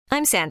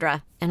I'm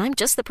Sandra, and I'm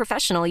just the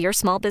professional your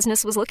small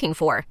business was looking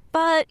for.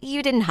 But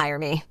you didn't hire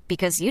me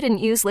because you didn't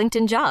use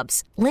LinkedIn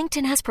Jobs.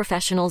 LinkedIn has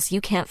professionals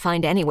you can't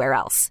find anywhere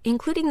else,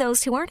 including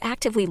those who aren't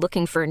actively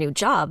looking for a new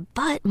job,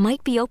 but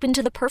might be open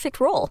to the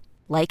perfect role,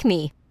 like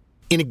me.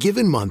 In a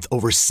given month,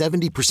 over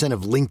 70%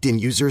 of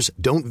LinkedIn users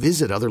don't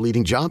visit other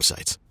leading job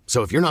sites.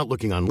 So if you're not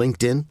looking on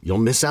LinkedIn, you'll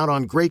miss out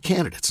on great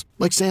candidates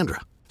like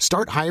Sandra.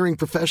 Start hiring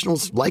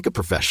professionals like a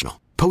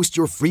professional. Post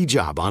your free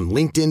job on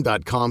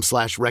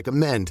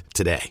linkedin.com/recommend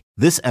today.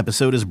 This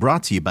episode is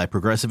brought to you by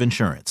Progressive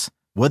Insurance.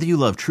 Whether you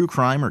love true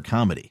crime or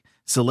comedy,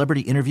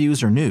 celebrity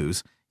interviews or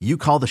news, you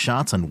call the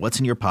shots on what's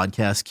in your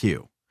podcast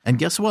queue. And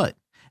guess what?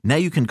 Now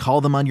you can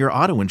call them on your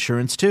auto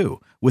insurance too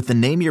with the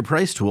Name Your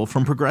Price tool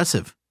from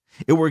Progressive.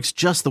 It works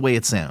just the way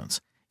it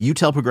sounds. You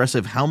tell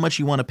Progressive how much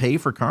you want to pay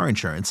for car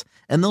insurance,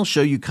 and they'll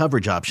show you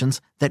coverage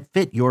options that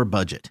fit your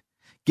budget.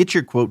 Get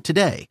your quote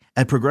today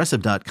at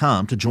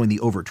Progressive.com to join the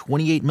over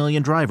 28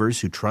 million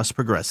drivers who trust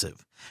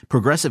Progressive.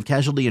 Progressive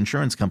Casualty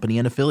Insurance Company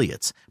and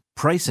Affiliates.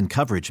 Price and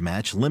coverage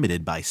match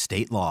limited by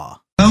state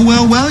law.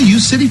 Well, you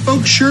city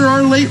folks sure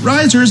are late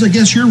risers. I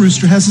guess your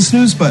rooster has a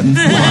snooze button.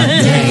 What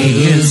day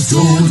is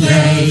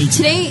today?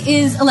 Today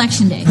is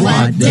election day.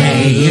 What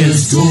day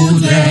is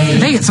today?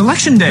 Today it's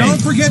election day.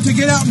 Don't forget to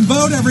get out and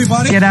vote,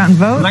 everybody. Get out and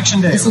vote.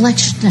 Election day. It's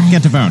election day.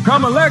 Get to vote.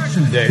 Come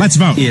election day. Let's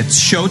vote. It's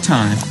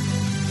showtime.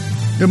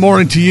 Good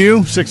morning to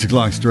you. 6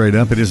 o'clock straight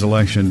up. It is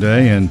election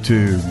day, and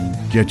to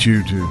get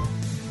you to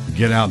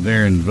get out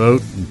there and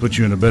vote and put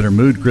you in a better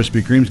mood,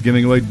 Krispy Kreme's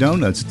giving away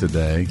donuts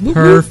today.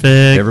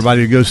 Perfect.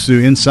 Everybody who goes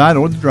through inside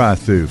or the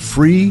drive-through,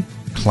 free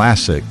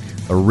classic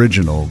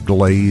original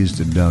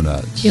glazed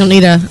donuts. You don't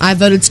need a I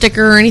voted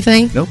sticker or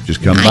anything? Nope,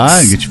 just come by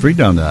and get your free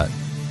donut.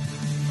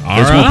 All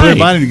It's going to put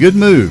everybody in a good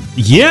mood.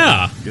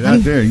 Yeah. Get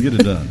out there and get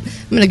it done.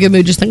 I'm in a good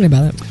mood just thinking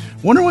about it.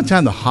 Wonder what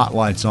time the hot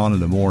light's on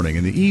in the morning.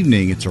 In the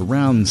evening, it's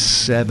around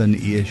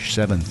 7-ish,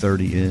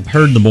 7:30-ish.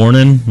 Heard in the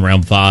morning,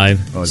 around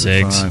 5, Oh, is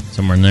 6, it 5?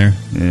 somewhere in there.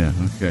 Yeah,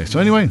 okay.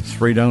 So anyway, it's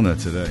free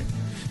donut today.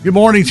 Good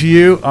morning to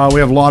you. We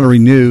have lottery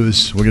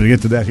news. We're going to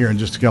get to that here in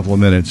just a couple of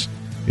minutes.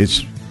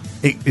 It's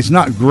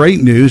not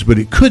great news, but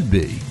it could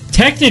be.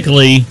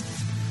 Technically,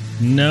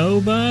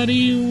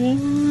 nobody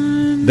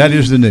won. That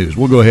is the news.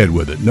 We'll go ahead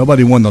with it.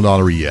 Nobody won the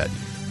lottery yet.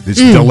 It's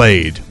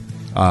delayed.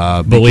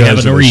 But we have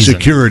because a of reason.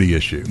 Security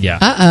issue. Yeah.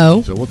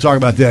 Uh-oh. So we'll talk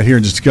about that here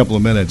in just a couple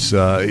of minutes.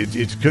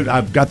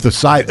 I've got the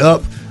site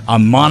up.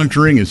 I'm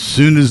monitoring. As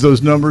soon as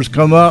those numbers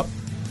come up,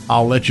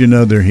 I'll let you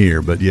know they're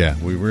here. But yeah,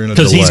 we're in a delay.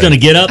 Because he's going to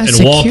get up and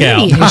walk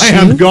out. security I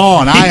am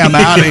gone. I am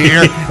out of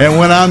here. And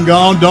when I'm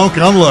gone, don't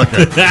come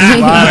looking.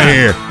 I'm out of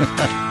here.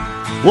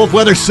 Wolf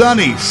weather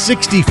sunny,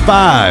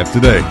 65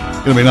 today.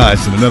 It's going to be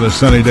nice. And another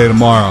sunny day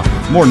tomorrow.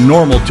 More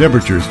normal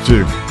temperatures,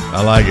 too.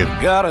 I like it.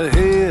 Got a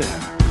head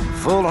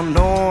full of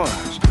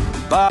noise.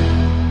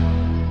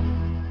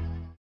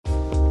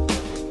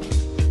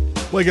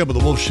 Wake up with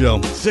the Wolf Show.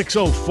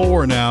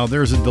 6:04 now.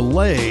 There's a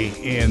delay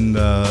in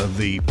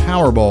the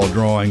Powerball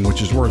drawing,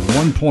 which is worth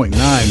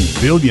 $1.9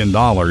 billion.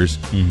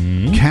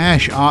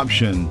 Cash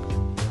option,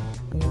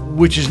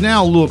 which is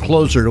now a little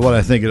closer to what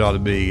I think it ought to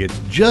be. It's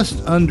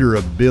just under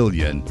 $1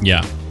 billion.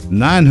 Yeah.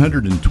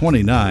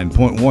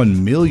 $929.1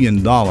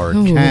 million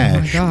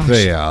cash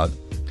payout.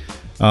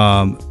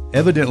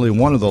 Evidently,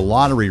 one of the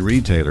lottery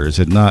retailers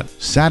had not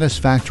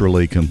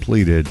satisfactorily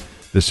completed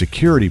the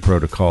security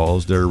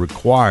protocols that are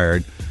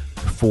required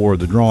for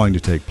the drawing to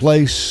take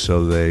place,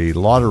 so the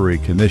lottery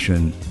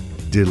commission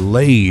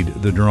delayed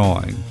the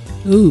drawing.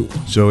 Ooh.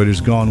 So it has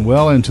gone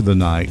well into the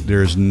night.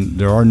 There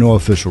are no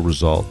official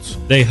results.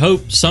 They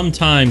hope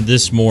sometime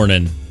this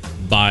morning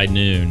by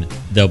noon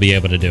they'll be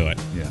able to do it.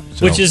 Yeah,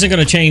 Which isn't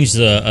going to change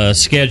the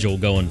schedule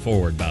going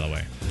forward, by the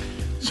way.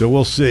 So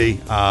we'll see.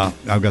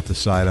 I've got the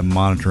site. I'm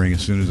monitoring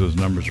as soon as those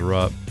numbers are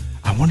up.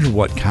 I wonder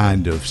what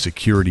kind of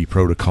security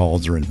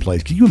protocols are in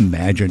place. Can you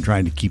imagine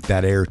trying to keep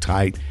that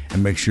airtight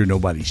and make sure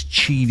nobody's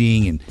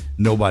cheating and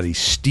nobody's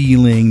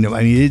stealing?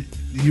 I mean,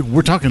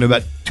 we're talking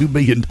about $2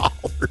 billion.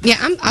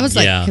 Yeah, I was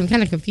like, I'm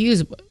kind of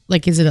confused.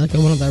 Like, is it like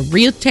one of the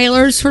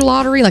retailers for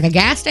lottery, like a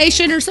gas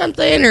station or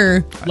something,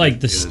 or like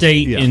the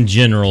state in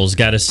general's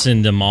got to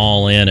send them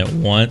all in at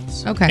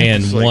once? Okay,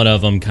 and one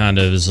of them kind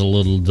of is a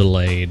little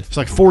delayed. It's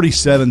like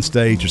 47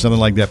 states or something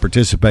like that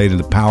participate in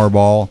the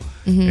Powerball,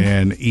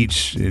 and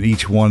each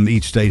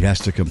state has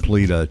to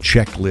complete a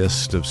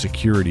checklist of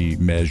security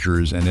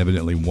measures, and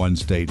evidently one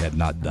state had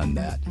not done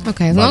that.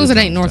 Okay, as long as it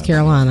ain't North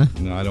Carolina.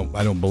 No,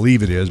 I don't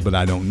believe it is, but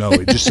I don't know.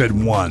 It just said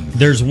one.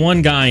 There's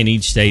one guy in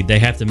each state. They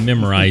have to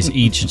memorize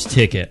each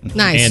ticket.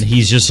 Nice. And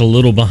he's just a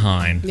little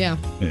behind. Yeah.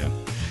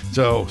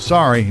 So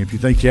sorry if you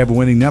think you have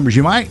winning numbers.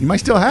 You might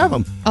still have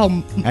them.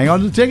 Oh, hang on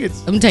to the tickets.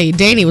 I'm gonna tell you,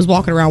 Danny was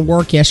walking around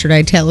work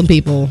yesterday telling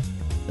people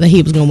that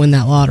he was gonna win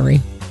that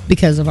lottery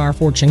because of our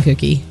fortune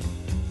cookie.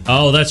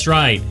 Oh, that's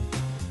right.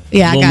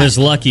 Yeah, little Miss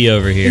Lucky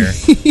over here.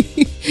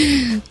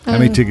 How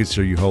many tickets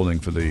are you holding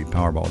for the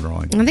Powerball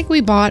drawing? I think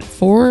we bought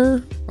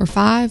 4 or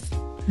 5.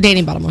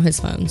 Danny bought them on his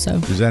phone. So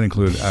does that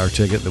include our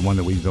ticket, the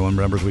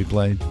numbers we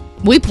played?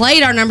 We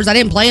played our numbers. I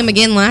didn't play them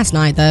again last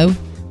night, though.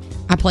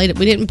 I played it.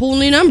 We didn't pull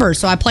new numbers,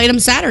 so I played them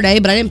Saturday,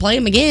 but I didn't play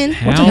them again.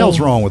 What the hell's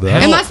wrong with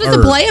that? Am I supposed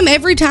to play them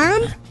every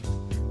time?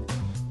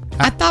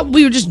 I thought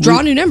we would just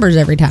draw new numbers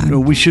every time. No,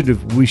 we should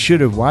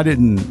have. Why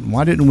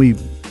didn't we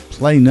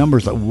play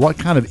numbers? Like, what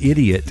kind of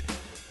idiots,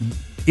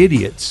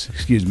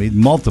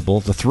 multiple,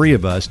 the three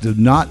of us, did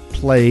not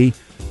play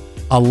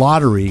a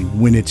lottery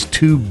when it's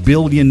 $2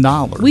 billion?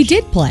 We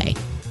did play.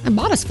 I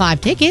bought us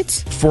 5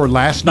 tickets. For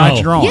last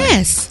night's drawing?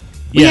 Yes.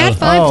 We had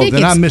 5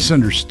 tickets. Then I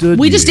misunderstood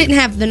We just didn't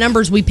have the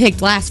numbers we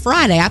picked last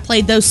Friday. I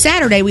played those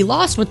Saturday. We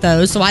lost with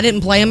those, so I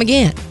didn't play them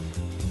again.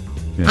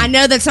 Yeah. I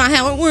know that's not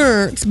how it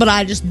works, but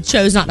I just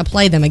chose not to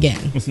play them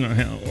again. That's not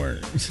how it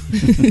works.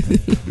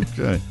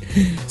 Okay.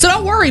 So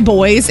don't worry,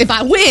 boys. If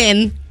I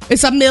win,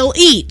 it's $1 million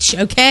each,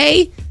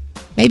 okay?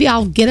 Maybe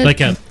I'll get it.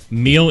 Like a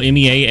meal,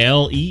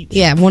 MEAL each?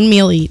 Yeah, $1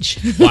 million each.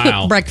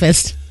 Wow.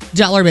 Breakfast.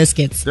 Dollar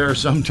biscuits. There are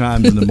some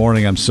times in the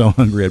morning I'm so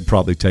hungry I'd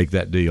probably take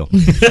that deal.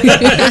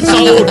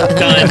 Sold.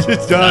 Done.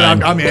 It's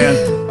done. I'm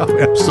in.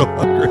 I'm so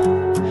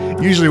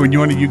hungry. Usually when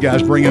one of you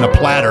guys bring in a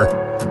platter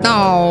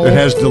that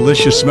has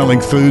delicious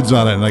smelling foods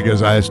on it, and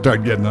I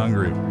start getting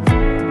hungry.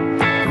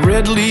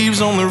 Red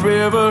leaves on the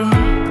river.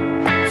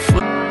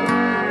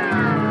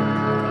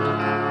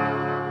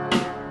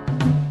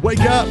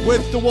 Wake up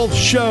with the Wolf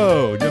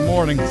Show. Good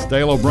morning. It's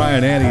Dale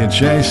O'Brien, Annie, and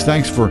Chase.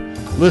 Thanks for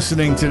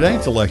listening today.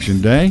 It's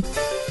Election Day.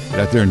 Get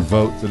out there and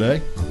vote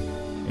today.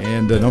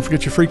 And don't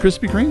forget your free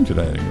Krispy Kreme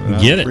today.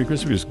 Get it. Free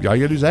Krispy Kreme. All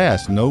you got to do is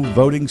ask. No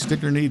voting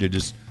sticker needed.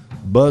 Just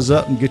buzz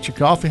up and get your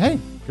coffee. Hey,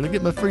 can I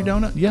get my free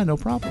donut? Yeah, no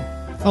problem.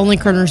 Only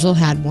Kernersville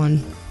had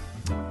one.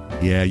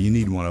 Yeah, you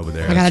need one over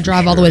there. I got to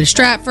drive all the way to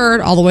Stratford,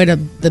 all the way to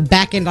the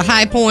back end of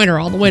High Point, or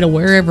all the way to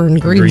wherever in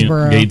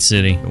Greensboro. Gate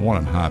City. The one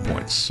in High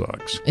Point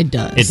sucks. It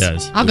does. It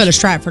does. I'll go to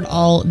Stratford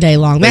all day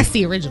long. That's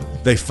the original.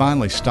 They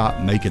finally stopped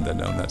making the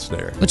donuts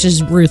there. Which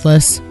is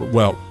ruthless.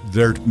 Well,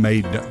 they're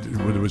made.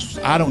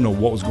 I don't know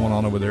what was going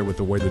on over there with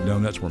the way the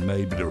donuts were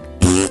made, but they were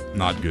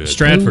not good.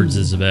 Stratford's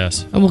is the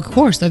best. Oh, well, of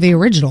course, they're the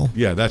original.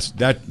 Yeah,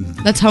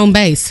 that's home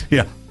base.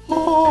 Yeah.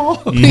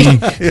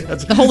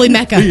 The holy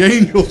Mecca. The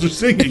angels are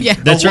singing. Yeah.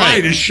 That's right.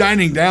 The light is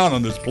shining down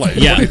on this place.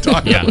 Yeah. What are you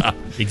talking about?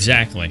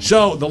 Exactly.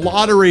 So the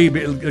lottery,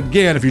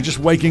 again, if you're just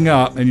waking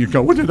up and you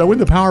go, what, did I win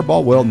the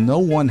Powerball? Well, no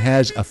one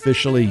has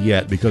officially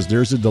yet because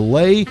there's a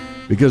delay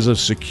because of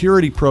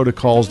security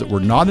protocols that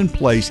were not in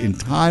place in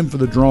time for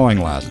the drawing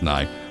last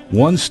night.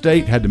 One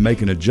state had to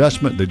make an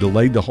adjustment. They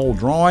delayed the whole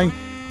drawing.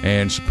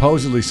 And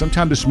supposedly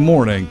sometime this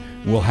morning,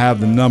 we'll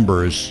have the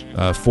numbers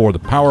for the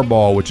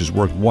Powerball, which is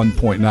worth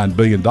 $1.9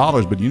 billion.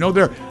 But, you know,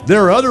 there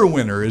are other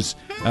winners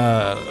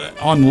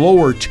on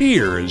lower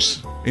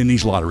tiers in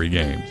these lottery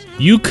games.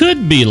 You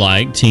could be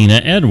like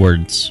Tina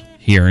Edwards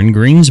here in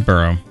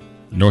Greensboro.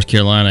 The North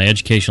Carolina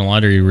Educational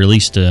Lottery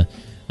released a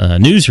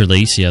news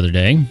release the other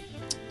day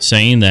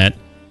saying that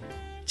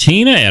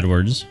Tina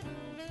Edwards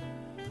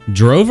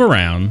drove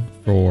around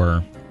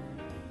for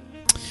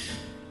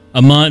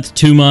a month,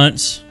 2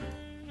 months,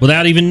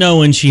 without even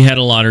knowing she had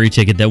a lottery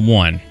ticket that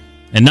won.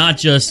 And not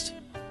just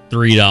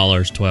 $3,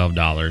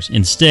 $12.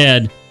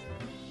 Instead,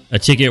 a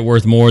ticket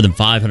worth more than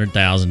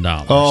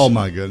 $500,000. Oh,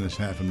 my goodness,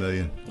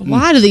 $500,000.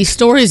 Why do these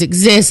stories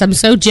exist? I'm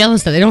so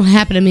jealous that they don't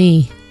happen to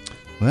me.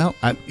 Well,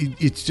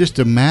 it's just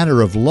a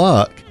matter of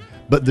luck.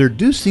 But there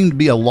do seem to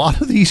be a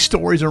lot of these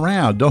stories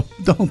around,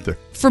 don't there?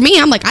 For me,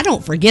 I'm like, I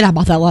don't forget I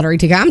bought that lottery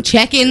ticket. I'm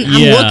checking,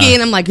 I'm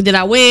looking, I'm like, did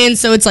I win?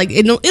 So it's like,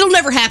 it'll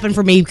never happen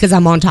for me because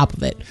I'm on top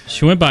of it.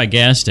 She went by a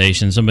gas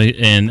station, somebody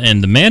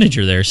and the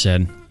manager there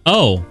said,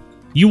 "Oh,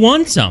 you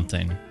won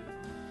something."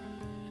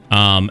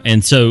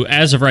 And so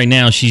as of right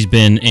now, she's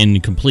been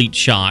in complete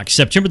shock.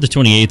 September the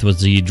 28th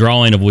was the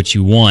drawing of what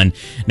you won.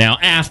 Now,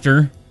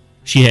 after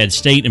she had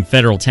state and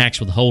federal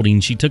tax withholding,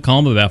 she took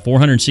home about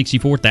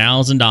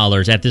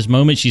 $464,000. At this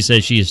moment, she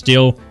says she is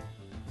still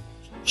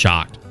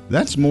shocked.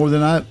 That's more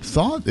than I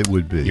thought it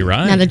would be. You're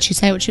right. Now, did she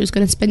say what she was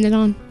going to spend it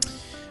on?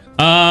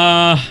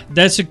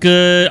 That's a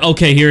good...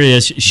 Okay, here it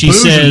is. She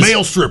Booze says... and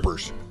male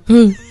strippers.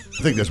 I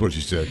think that's what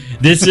she said.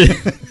 This is...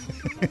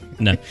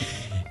 No.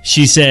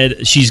 She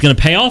said she's going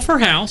to pay off her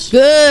house.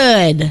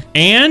 Good.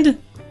 And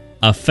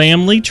a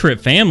family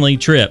trip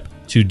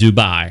to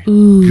Dubai.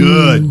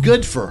 Ooh.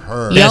 Good for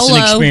her. That's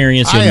an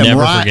experience you'll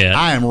never forget.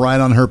 I am right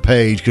on her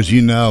page because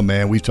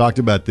man, we've talked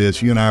about this.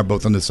 You and I are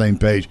both on the same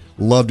page.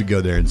 Love to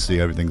go there and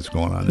see everything that's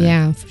going on there.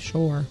 Yeah, for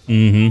sure.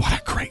 Mm-hmm.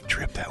 What a great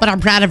trip that was. But I'm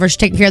proud of her. She's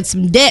taking care of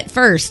some debt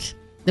first.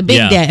 The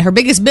big debt. Her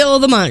biggest bill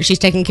of the month she's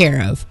taking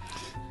care of.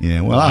 Yeah,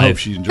 well, I hope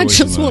she enjoys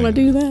it. I just want to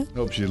do that.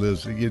 Hope she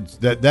lives.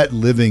 That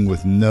living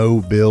with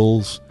no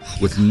bills,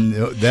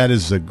 that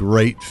is a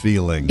great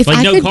feeling. It's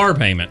like no car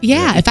payment.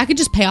 Yeah, if I could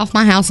just pay off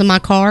my house and my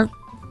car,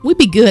 we'd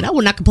be good. I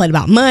would not complain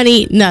about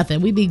money, nothing.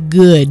 We'd be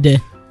good.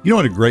 You know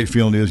what a great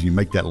feeling is? You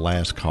make that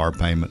last car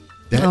payment.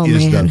 That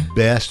is the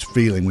best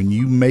feeling when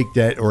you make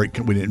that, or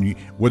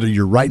whether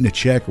you're writing a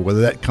check or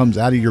whether that comes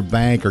out of your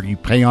bank or you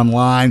pay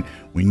online.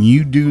 When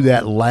you do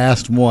that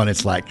last one,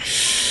 it's like,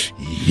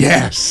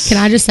 yes. Can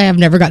I just say I've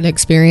never gotten to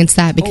experience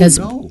that because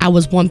I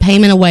was one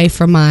payment away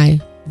from my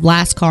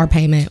last car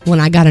payment when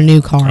I got a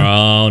new car.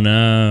 Oh,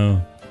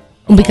 no.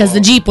 because the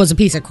Jeep was a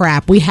piece of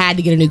crap. We had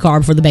to get a new car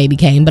before the baby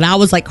came, but I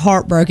was like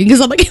heartbroken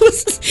because I'm like, I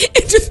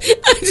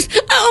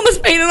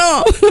almost paid it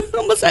off. I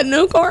almost had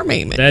no car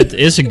payment.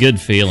 It's a good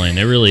feeling.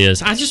 It really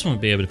is. I just want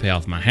to be able to pay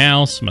off my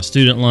house, my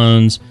student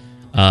loans,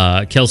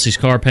 Kelsey's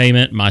car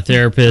payment, my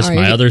therapist,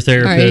 my other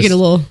therapist. All right, you get a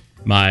little...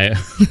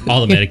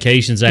 all the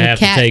medications I have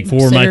to take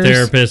for my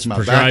therapist,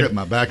 my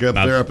backup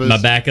therapist. My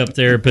backup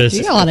therapist.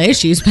 You got a lot of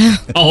issues, pal.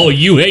 Oh,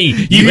 you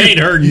ain't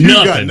heard nothing.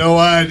 You got no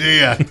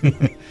idea.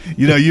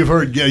 You've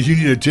heard you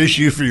need a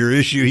tissue for your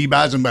issue. He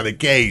buys them by the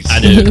case. I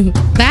do.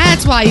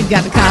 That's why you've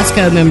got the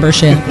Costco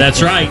membership.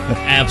 That's right.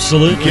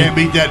 Absolutely. Can't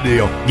beat that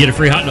deal. Get a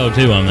free hot dog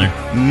too on there.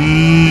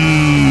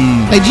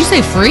 Wait, did you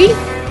say free?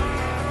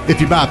 If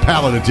you buy a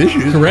pallet of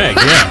tissues. Correct.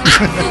 Yeah.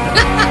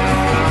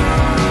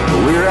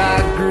 Where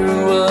I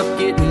grew up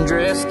getting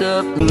dressed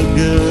up to look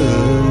good.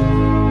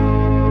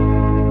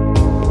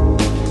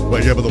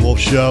 Wake up with the Wolf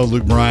Show.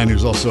 Luke Bryan,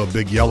 who's also a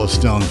big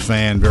Yellowstone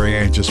fan, very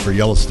anxious for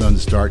Yellowstone to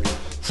start.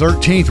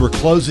 13th, we're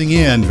closing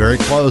in, very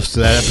close to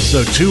that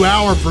episode.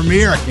 2-hour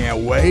premiere. I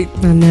can't wait.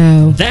 I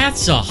know.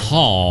 That's a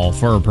haul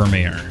for a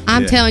premiere.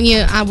 I'm telling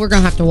you, we're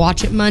going to have to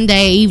watch it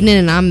Monday evening,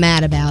 and I'm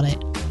mad about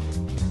it.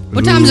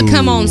 What time does it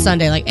come on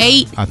Sunday? Like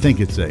 8? I think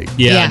it's 8.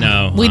 Yeah,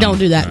 no. We don't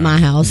do that in my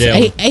house.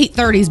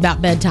 8:30 is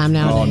about bedtime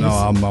nowadays. Oh, no,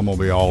 I'm going to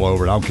be all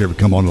over it. I don't care if it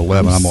come on at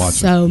 11. I'm watching.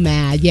 So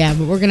mad. Yeah,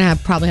 but we're going to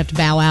probably have to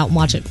bow out and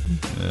watch it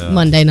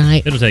Monday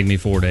night. It'll take me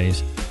 4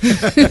 days.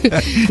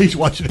 He's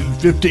watching it in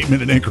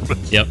 15-minute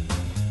increments. Yep.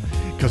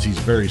 Because he's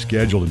very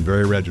scheduled and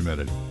very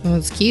regimented. Well,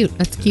 it's cute.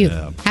 That's cute.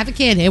 Yeah. Have a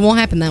kid. It won't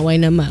happen that way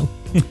no more.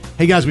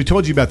 Hey, guys, we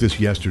told you about this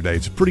yesterday.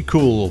 It's a pretty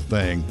cool little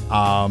thing.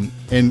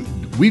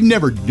 And we've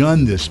never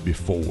done this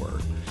before.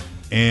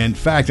 In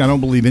fact, I don't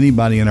believe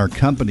anybody in our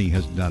company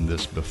has done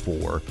this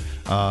before.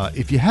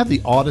 If you have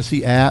the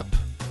Odyssey app,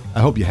 I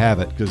hope you have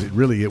it because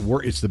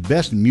it's the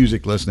best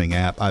music listening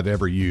app I've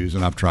ever used,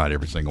 and I've tried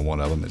every single one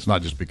of them. It's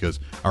not just because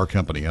our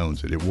company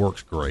owns it. It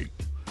works great.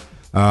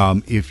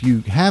 If you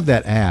have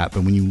that app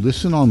and when you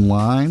listen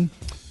online,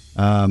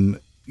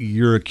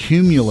 you're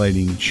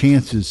accumulating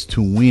chances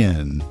to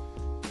win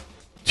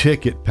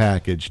ticket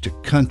package to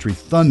Country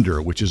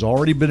Thunder, which has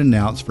already been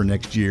announced for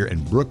next year,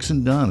 and Brooks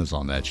and Dunn is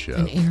on that show.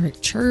 And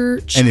Eric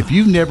Church. And if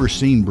you've never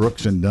seen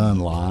Brooks and Dunn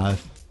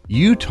live,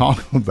 you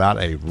talk about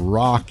a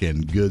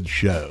rockin' good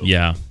show.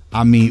 Yeah.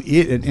 I mean,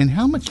 and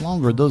how much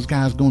longer are those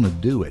guys going to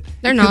do it?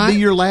 They're it not. Could be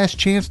your last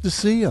chance to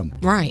see them.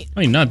 Right. I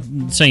mean, not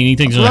saying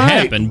anything's going to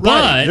happen,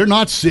 but they're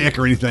not sick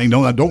or anything.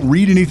 Don't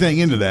read anything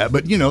into that.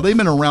 But, they've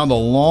been around a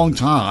long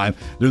time.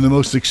 They're the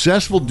most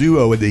successful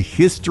duo in the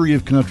history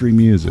of country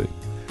music.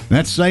 And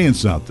that's saying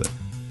something.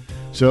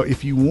 So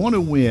if you want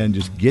to win,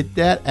 just get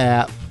that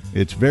app.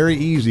 It's very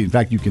easy. In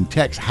fact, you can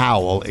text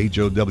HOWL,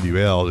 HOWL,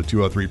 to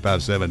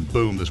 20357.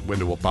 Boom, this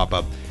window will pop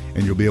up,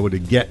 and you'll be able to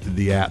get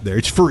the app there.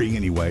 It's free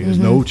anyway. There's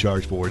no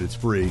charge for it. It's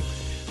free.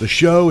 The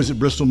show is at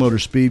Bristol Motor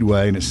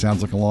Speedway, and it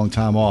sounds like a long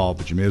time off,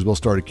 but you may as well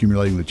start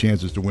accumulating the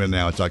chances to win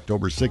now. It's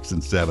October 6th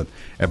and 7th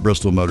at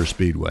Bristol Motor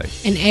Speedway.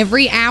 And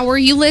every hour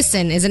you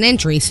listen is an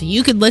entry, so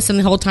you could listen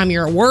the whole time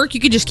you're at work. You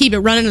could just keep it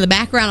running in the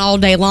background all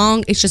day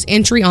long. It's just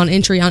entry on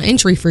entry on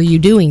entry for you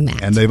doing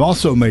that. And they've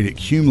also made it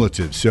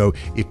cumulative. So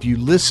if you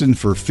listen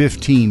for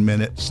 15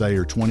 minutes, say,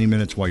 or 20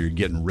 minutes while you're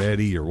getting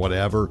ready or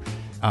whatever,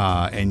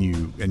 and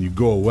you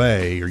go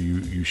away or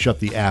you shut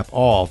the app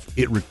off,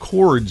 it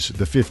records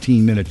the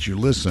 15 minutes you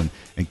listen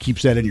and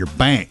keeps that in your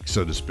bank,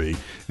 so to speak.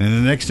 And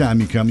the next time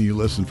you come and you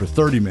listen for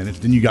 30 minutes,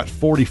 then you got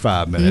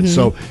 45 minutes.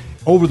 So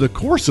over the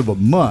course of a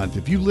month,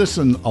 if you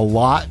listen a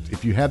lot,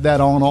 if you have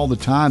that on all the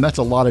time, that's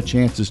a lot of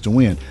chances to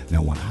win.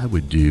 Now, what I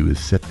would do is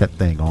set that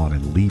thing on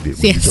and leave it.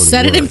 When you go to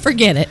set work. it and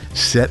forget it.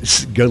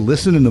 Go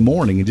listen in the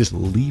morning and just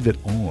leave it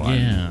on.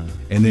 Yeah.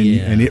 And then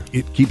and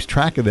it keeps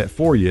track of that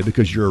for you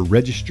because you're a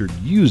registered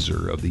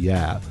user of the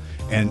app,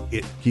 and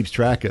it keeps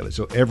track of it.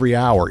 So every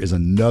hour is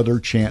another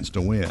chance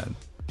to win.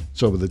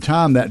 So by the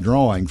time that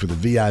drawing for the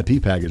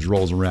VIP package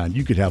rolls around,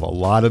 you could have a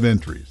lot of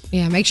entries.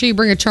 Yeah, make sure you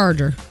bring a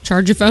charger.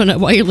 Charge your phone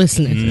up while you're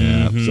listening.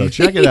 Yeah, so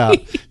check it out.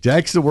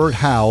 Text the word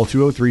HOWL,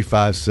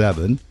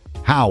 20357.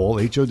 HOWL,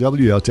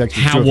 HOWL, text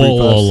it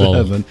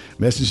 20357.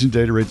 Message and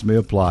data rates may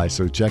apply,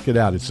 so check it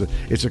out.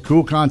 It's a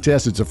cool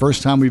contest. It's the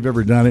first time we've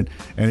ever done it,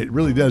 and it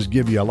really does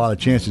give you a lot of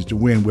chances to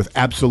win with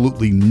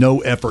absolutely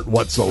no effort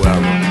whatsoever.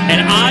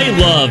 And I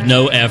love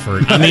no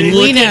effort. I mean,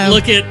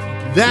 look at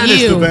that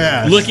is the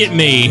best. Look at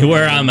me,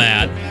 where I'm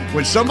at.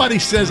 When somebody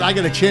says I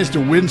get a chance to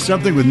win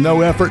something with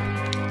no effort,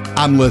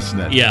 I'm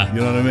listening. Yeah.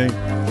 You know what I mean?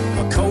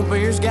 A cold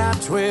beer's got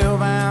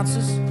 12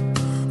 ounces.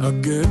 A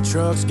good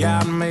truck's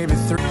got maybe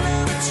 3.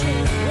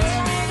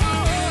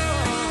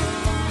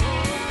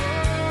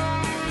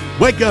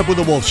 Wake up with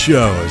the Wolf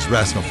Show is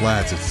Rascal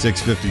Flats at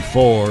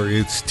 6:54.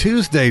 It's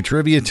Tuesday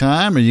trivia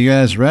time. Are you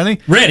guys ready?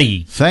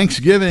 Ready.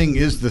 Thanksgiving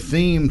is the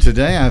theme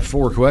today. I have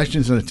 4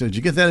 questions. Did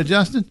you get that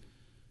adjusted?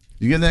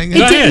 You get that? It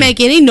didn't make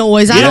any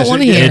noise. I don't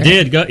want to hear it.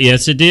 It did.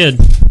 Yes, it did.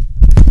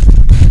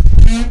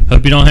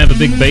 Hope you don't have a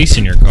big bass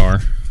in your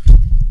car.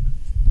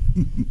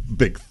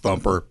 Big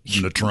thumper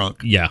in the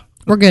trunk. Yeah.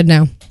 We're good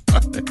now.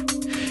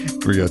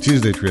 Here we go.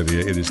 Tuesday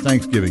trivia. It is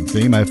Thanksgiving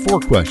theme. I have 4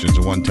 questions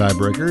and 1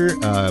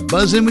 tiebreaker.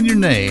 Buzz in with your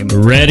name.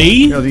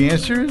 Ready? Now the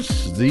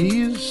answers.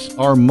 These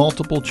are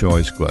multiple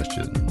choice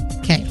questions.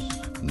 Okay.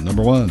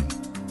 Number 1.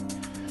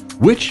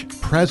 Which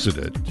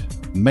president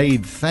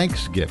made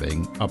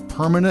Thanksgiving a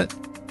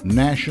permanent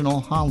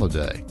national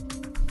holiday?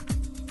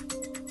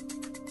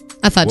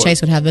 I thought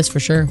Chase would have this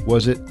for sure.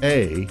 Was it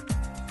A,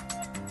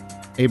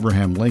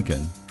 Abraham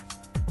Lincoln,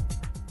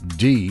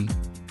 D,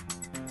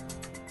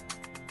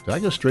 did I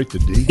go straight to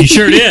D? You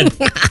sure did.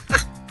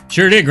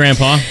 Sure did,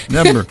 Grandpa.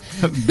 Number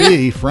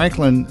B,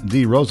 Franklin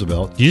D.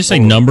 Roosevelt. Did you just say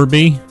number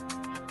B?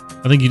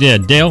 I think you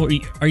did. Dale,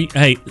 are you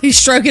hey. He's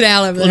stroking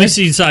out over there. Let me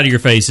see the side of your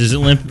face. Is it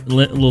limp, a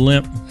little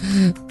limp?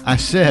 I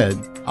said,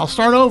 I'll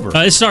start over.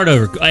 Let's start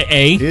over.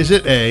 A. Is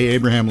it A,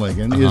 Abraham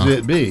Lincoln? Is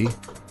it B,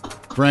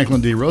 Franklin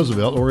D.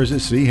 Roosevelt? Or is it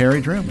C,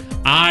 Harry Truman?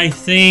 I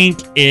think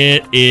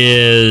it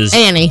is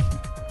Annie.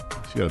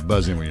 She got to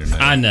buzz in with your name.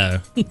 I know.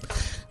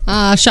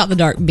 Shot in the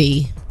dark,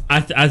 B.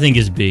 I think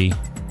it's B.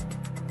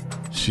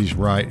 She's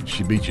right.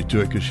 She beat you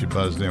to it because she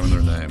buzzed in with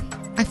her name.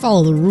 I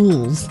follow the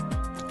rules.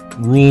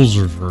 Rules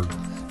are for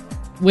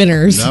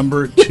winners.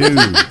 Number 2.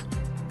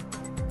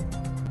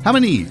 How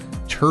many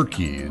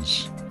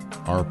turkeys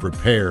are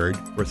prepared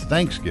for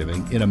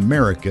Thanksgiving in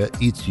America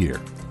each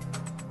year?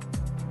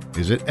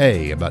 Is it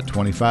A, about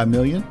 25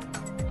 million,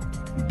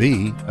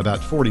 B,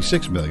 about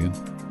 46 million,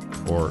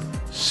 or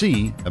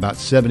C, about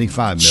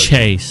 75 million?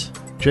 Chase.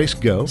 Chase,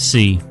 go.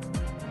 C.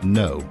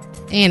 No.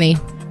 Annie.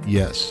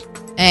 Yes.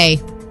 A.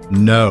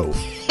 No.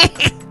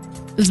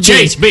 It's B.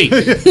 Chase, B.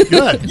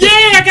 Good. Yeah,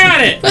 I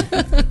got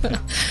it.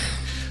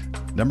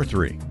 Number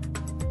 3.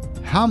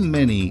 How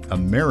many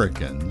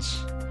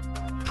Americans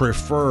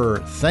prefer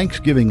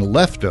Thanksgiving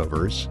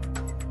leftovers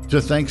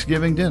to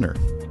Thanksgiving dinner?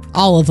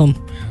 All of them.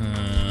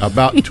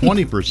 About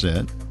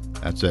 20%.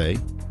 That's A.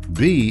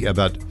 B,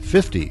 about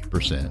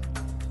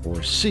 50%.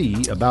 Or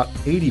C, about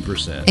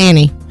 80%.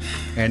 Annie.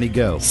 Annie,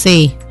 go.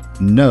 C.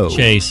 No.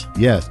 Chase.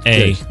 Yes.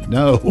 A. Chase.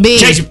 No. B.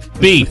 Chase,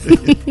 B.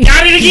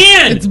 Got it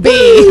again. It's B.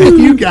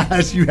 You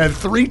guys, you have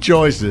 3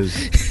 choices,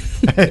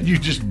 and you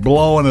just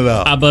blowing it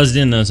up. I buzzed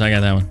in though, so I got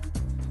that one.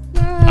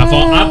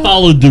 I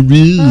followed the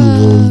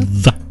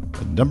rules.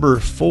 Number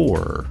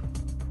 4.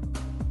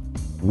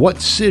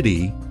 What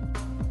city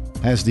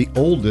has the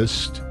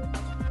oldest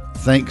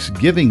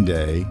Thanksgiving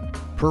Day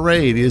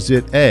parade? Is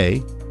it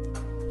A,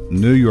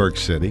 New York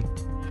City?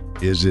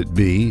 Is it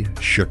B,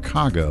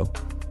 Chicago?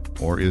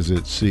 Or is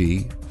it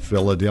C,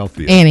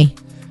 Philadelphia? Annie.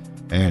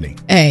 Annie.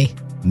 A.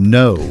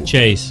 No.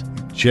 Chase.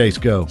 Chase,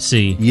 go.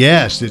 C.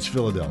 Yes, it's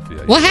Philadelphia.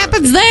 What You're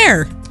happens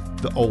there?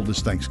 right. The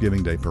oldest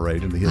Thanksgiving Day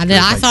parade in the history.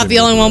 I thought the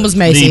only one was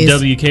Macy's.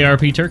 The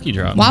WKRP turkey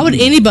drop. Why would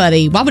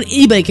anybody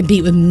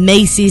compete with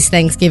Macy's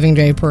Thanksgiving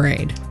Day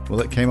parade? Well,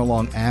 it came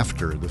along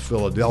after the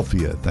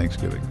Philadelphia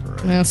Thanksgiving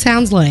parade. Well,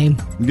 sounds lame.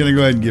 I'm going to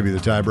go ahead and give you the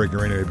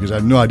tiebreaker anyway because I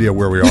have no idea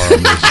where we are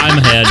on this. I'm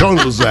ahead.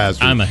 Total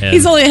disaster. I'm ahead.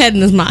 He's only ahead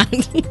in his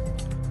mind.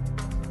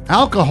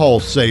 Alcohol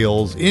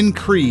sales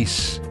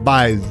increase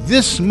by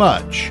this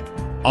much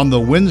on the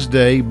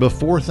Wednesday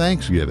before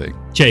Thanksgiving.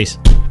 Chase,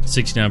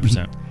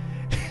 69%.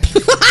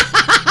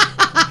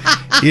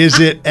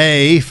 Is it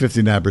A,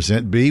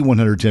 59%, B,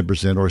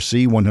 110%, or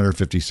C,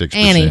 156%?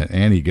 Annie.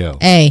 Annie, go.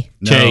 A.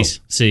 No.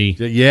 Chase, C.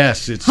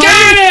 Yes, it's Got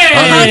it!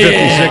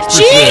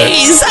 156%.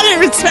 Jeez, I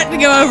didn't expect to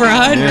go over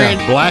 100.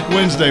 Yeah, Black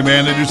Wednesday,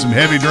 man. They do some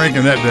heavy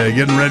drinking that day,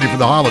 getting ready for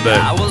the holiday.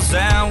 I was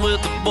out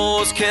with the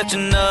boys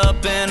catching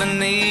up in a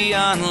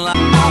neon light.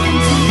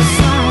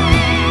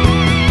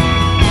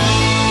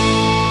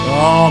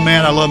 Oh,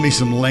 man, I love me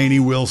some Lainey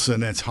Wilson.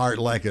 That's Heart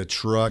Like a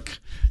Truck.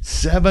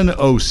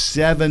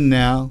 7:07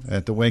 now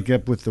at the Wake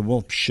Up with the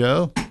Wolf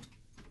show. I'm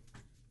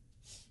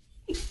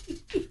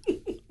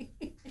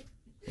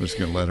just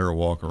going to let her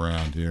walk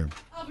around here.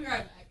 I'll be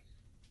right back.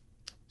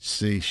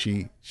 See,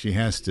 she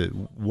has to,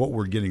 what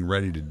we're getting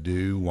ready to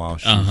do while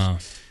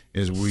she's,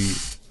 is we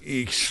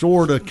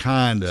sort of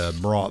kind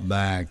of brought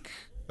back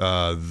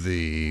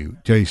the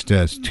Taste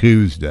Test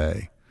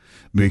Tuesday.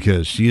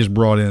 Because she has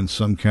brought in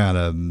some kind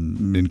of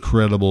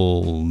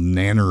incredible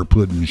nanner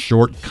pudding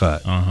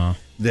shortcut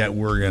that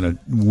we're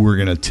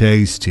gonna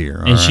taste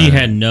here. And she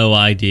had no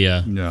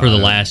idea for the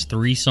last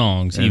 3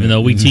 songs, even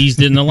though we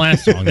teased it in the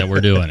last song that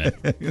we're doing it.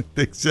 I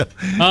think so.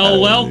 Oh,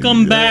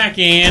 welcome back,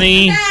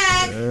 Annie.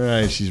 All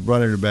right, she's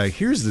brought her back.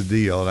 Here's the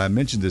deal, and I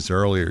mentioned this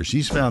earlier.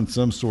 She's found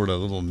some sort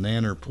of little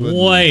nanner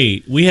pudding.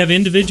 Wait, we have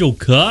individual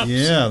cups?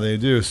 Yeah, they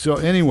do. So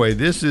anyway,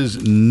 this is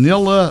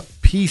Nilla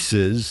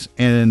pieces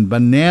and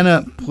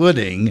banana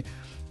pudding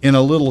in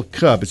a little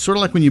cup. It's sort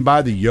of like when you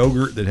buy the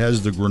yogurt that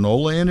has the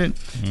granola in it,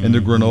 and the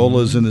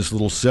granola is in this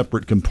little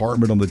separate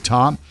compartment on the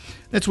top.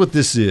 That's what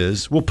this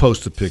is. We'll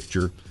post a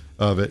picture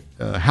of it.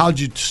 How'd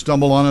you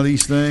stumble onto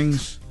these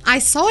things? I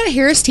saw it at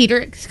Harris Teeter.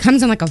 It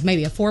comes in like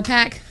maybe a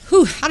 4-pack.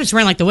 Whew, I just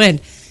ran like the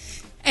wind.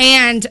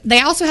 And they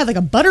also had like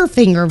a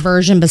Butterfinger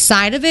version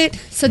beside of it.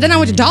 So then I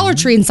went to Dollar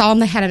Tree and saw them.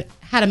 They had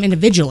them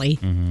individually.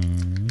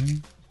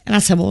 And I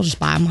said, well, we'll just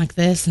buy them like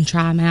this and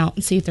try them out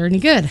and see if they're any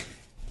good.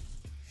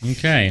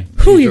 Okay.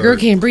 Whew, your girl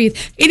can't breathe.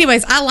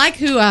 Anyways, I like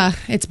who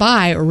it's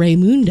by,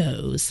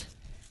 Raymundo's.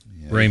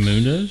 Yes.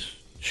 Raymundo's?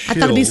 I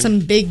thought it'd be some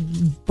big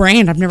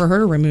brand. I've never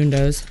heard of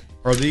Raymundo's.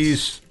 Are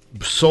these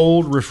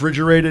sold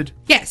refrigerated?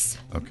 Yes.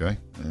 Okay.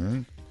 All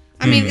right.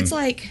 I mean, it's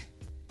like,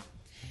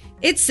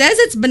 it says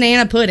it's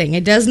banana pudding.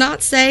 It does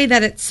not say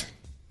that it's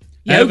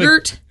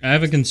yogurt. I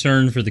have a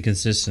concern for the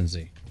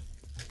consistency.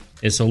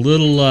 It's a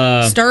little...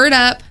 stir it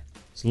up.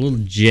 It's a little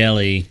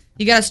jelly.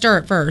 You got to stir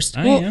it first.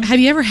 I am. Have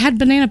you ever had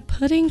banana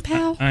pudding,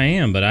 pal? I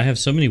am, but I have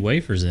so many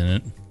wafers in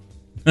it.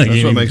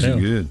 That's what makes it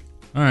good.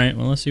 All right,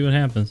 well, let's see what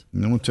happens.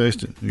 I'm going to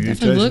taste it.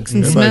 Definitely looks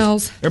and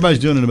smells. Everybody's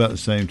doing it about the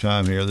same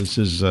time here. This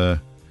is the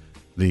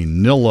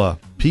Nilla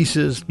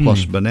pieces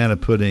plus banana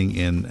pudding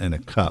in a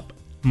cup.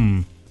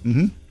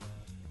 Mm-hmm.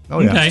 Oh,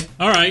 yeah. Okay,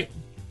 all right.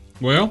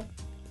 Well.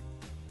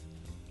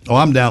 Oh,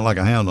 I'm down like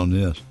a hound on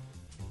this.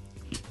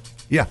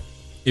 Yeah.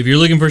 If you're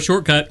looking for a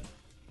shortcut.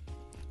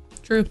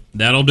 True.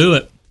 That'll do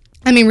it.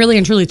 I mean, really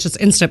and truly, it's just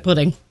instant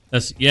pudding.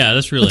 That's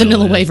really with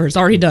vanilla wafers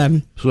already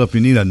done. So if you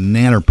need a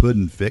nanner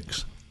pudding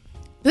fix,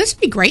 this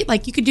would be great.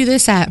 Like you could do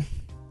this at,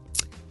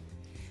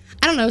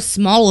 I don't know,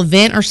 small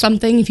event or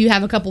something. If you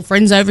have a couple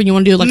friends over and you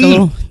want to do like a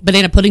little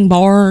banana pudding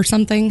bar or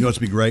something. You know what's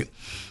be great?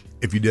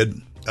 If you did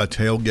a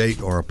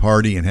tailgate or a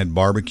party and had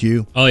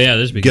barbecue. Oh yeah,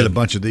 this would be get good. A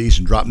bunch of these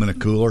and drop them in a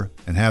cooler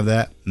and have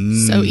that.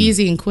 So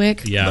easy and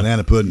quick. Yeah,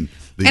 banana pudding.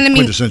 The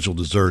quintessential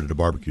dessert at a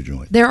barbecue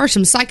joint. There are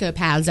some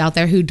psychopaths out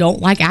there who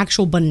don't like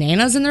actual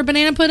bananas in their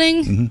banana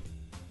pudding. Mm-hmm.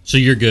 So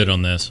you're good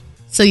on this.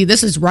 So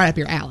this is right up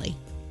your alley.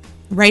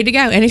 Ready to go.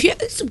 And if you,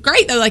 it's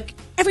great though. Like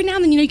every now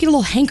and then, you get a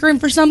little hankering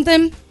for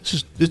something.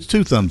 It's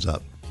 2 thumbs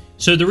up.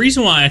 So the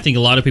reason why I think a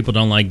lot of people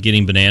don't like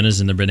getting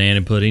bananas in their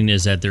banana pudding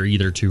is that they're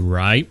either too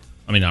ripe.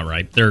 I mean, not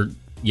ripe. They're,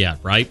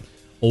 ripe.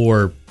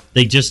 Or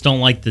they just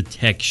don't like the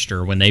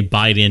texture when they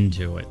bite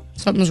into it.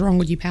 Something's wrong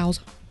with you,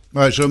 pals.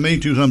 All right, so me,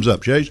 2 thumbs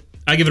up. Chase?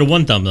 I give it a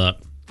 1 thumb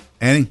up.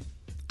 Annie?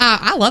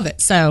 I love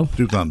it. So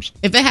 2 thumbs.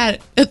 If the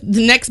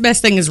next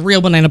best thing is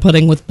real banana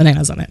pudding with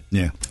bananas in it.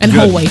 Yeah. And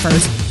whole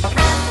wafers.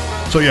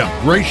 So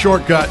great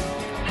shortcut.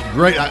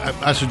 Great.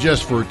 I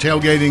suggest for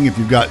tailgating, if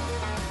you've got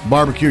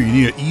barbecue, you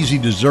need an easy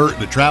dessert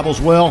that travels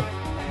well.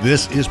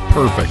 This is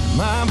perfect.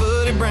 My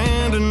buddy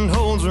Brandon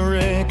holds a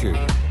record.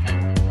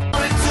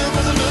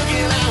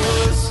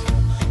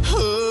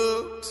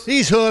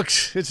 He's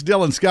hooked. It's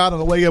Dylan Scott on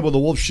the Way Up with the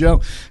Wolf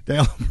Show.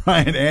 Dale,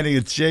 Brian, Annie,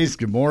 and Chase,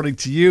 good morning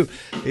to you.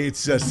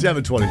 It's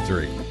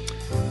 7:23.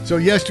 So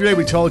yesterday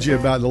we told you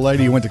about the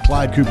lady who went to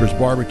Clyde Cooper's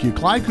Barbecue.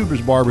 Clyde Cooper's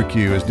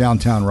Barbecue is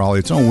downtown Raleigh.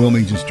 It's on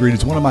Wilmington Street.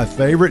 It's one of my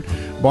favorite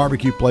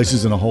barbecue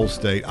places in the whole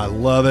state. I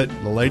love it.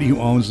 The lady who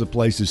owns the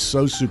place is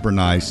so super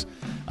nice.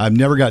 I've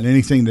never gotten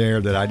anything there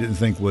that I didn't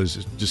think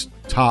was just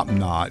top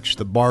notch.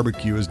 The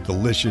barbecue is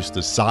delicious.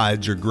 The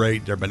sides are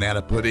great. Their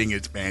banana pudding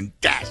is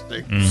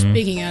fantastic. Mm-hmm.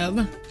 Speaking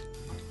of.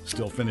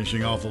 Still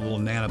finishing off a little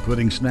nana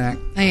pudding snack.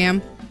 I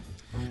am.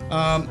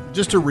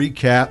 Just to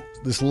recap,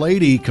 this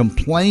lady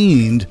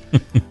complained,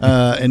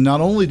 and not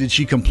only did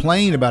she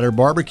complain about her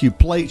barbecue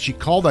plate, she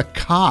called the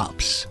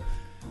cops,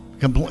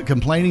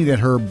 complaining that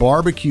her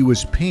barbecue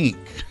was pink.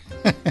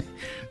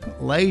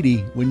 Lady,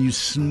 when you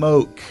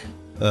smoke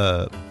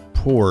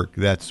pork,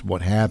 that's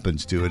what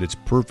happens to it. It's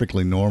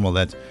perfectly normal.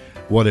 That's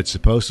what it's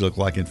supposed to look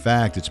like. In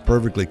fact, it's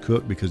perfectly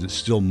cooked because it's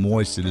still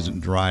moist. It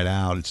isn't dried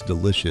out. It's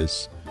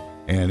delicious.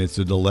 And it's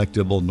a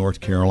delectable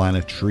North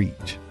Carolina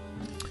treat.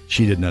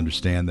 She didn't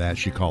understand that.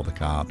 She called the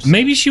cops.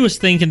 Maybe she was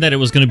thinking that it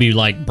was going to be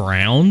like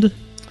browned.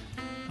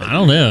 I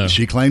don't know.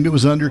 She claimed it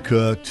was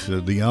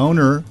undercooked. The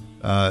owner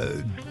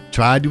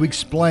tried to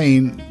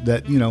explain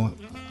that,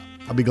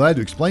 I'll be glad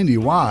to explain to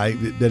you why,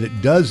 that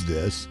it does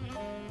this.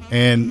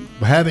 And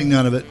having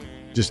none of it,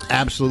 just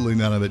absolutely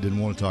none of it, didn't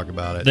want to talk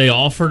about it. They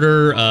offered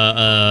her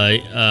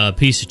a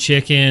piece of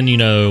chicken, They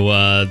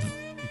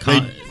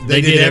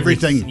did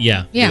everything.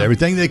 Yeah. Did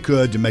everything they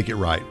could to make it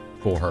right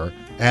for her,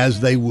 as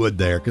they would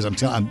there. Because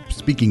I'm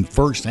speaking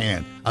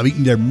firsthand. I've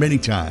eaten there many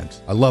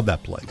times. I love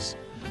that place.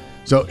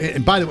 So,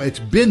 and by the way, it's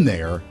been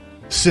there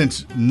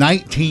since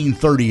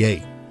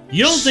 1938.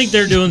 You don't think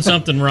they're doing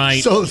something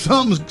right? So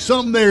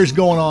something there's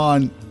going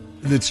on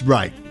that's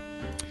right.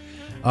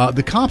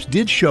 The cops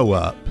did show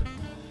up,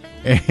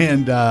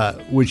 and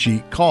when she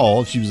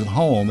called, she was at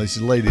home. They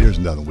said, "Lady, there's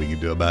nothing we can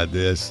do about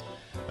this.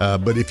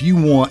 But if you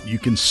want, you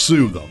can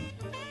sue them.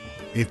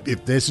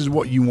 If this is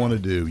what you want to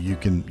do, you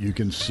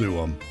can sue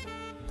them.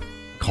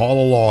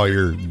 Call a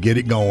lawyer, get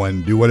it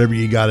going, do whatever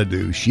you got to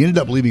do." She ended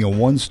up leaving a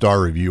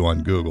 1-star review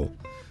on Google,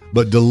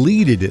 but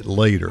deleted it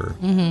later.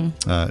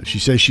 Mm-hmm. She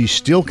says she's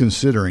still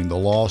considering the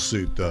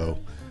lawsuit, though.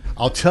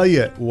 I'll tell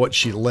you what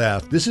she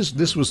left.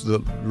 This was the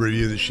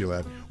review that she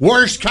left.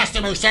 "Worst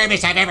customer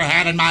service I've ever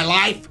had in my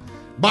life.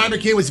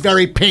 Barbecue was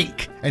very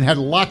pink and had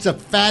lots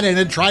of fat in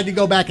it. Tried to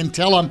go back and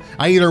tell them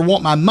I either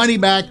want my money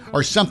back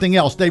or something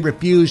else. They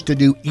refused to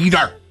do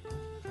either.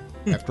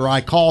 After I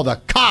called the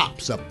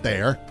cops up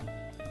there,"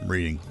 I'm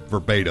reading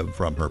verbatim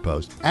from her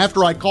post.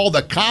 "After I called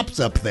the cops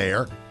up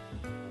there,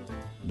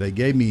 they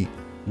gave me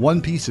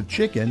 1 piece of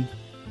chicken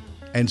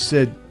and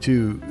said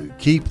to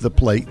keep the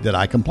plate that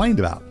I complained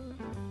about.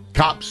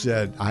 Cops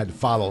said I had to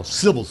file a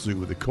civil suit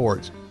with the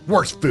courts.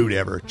 Worst food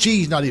ever.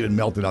 Cheese not even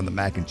melted on the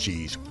mac and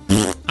cheese.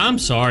 I'm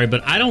sorry,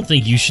 but I don't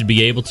think you should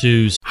be able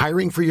to.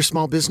 Hiring for your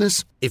small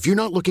business? If you're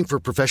not looking for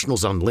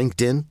professionals on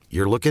LinkedIn,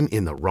 you're looking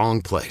in the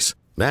wrong place.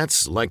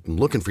 That's like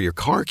looking for your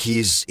car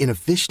keys in a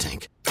fish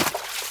tank.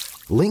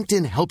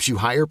 LinkedIn helps you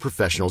hire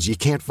professionals you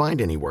can't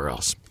find anywhere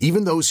else,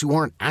 even those who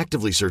aren't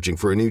actively searching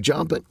for a new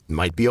job but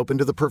might be open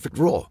to the perfect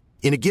role.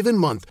 In a given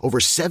month, over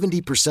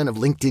 70% of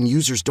LinkedIn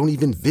users don't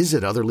even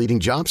visit other leading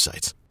job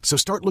sites. So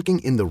start looking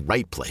in the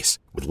right place.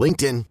 With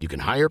LinkedIn, you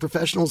can hire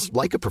professionals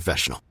like a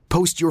professional.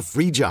 Post your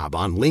free job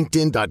on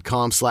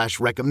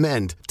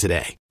linkedin.com/recommend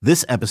today.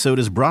 This episode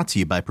is brought to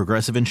you by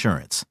Progressive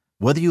Insurance.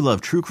 Whether you love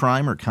true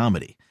crime or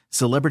comedy,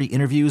 celebrity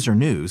interviews or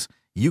news,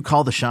 you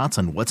call the shots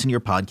on what's in your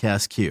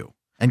podcast queue.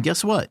 And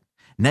guess what?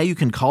 Now you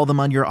can call them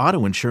on your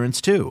auto insurance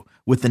too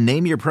with the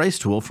Name Your Price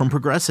tool from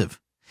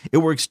Progressive. It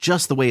works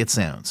just the way it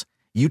sounds.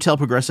 You tell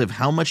Progressive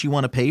how much you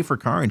want to pay for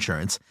car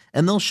insurance,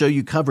 and they'll show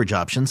you coverage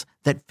options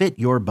that fit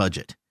your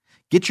budget.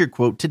 Get your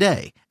quote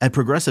today at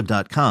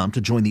Progressive.com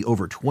to join the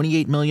over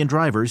 28 million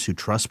drivers who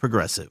trust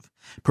Progressive.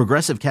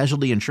 Progressive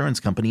Casualty Insurance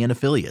Company and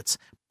Affiliates.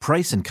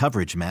 Price and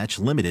coverage match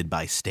limited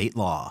by state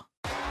law.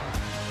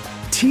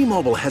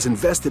 T-Mobile has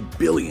invested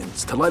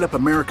billions to light up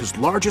America's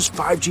largest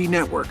 5G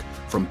network,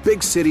 from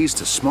big cities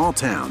to small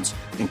towns,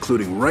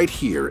 including right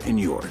here in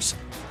yours.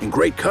 And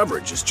great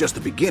coverage is just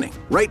the beginning.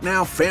 Right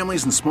now,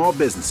 families and small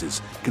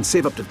businesses can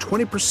save up to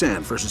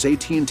 20% versus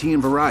AT&T and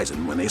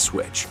Verizon when they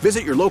switch.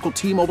 Visit your local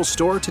T-Mobile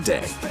store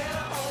today.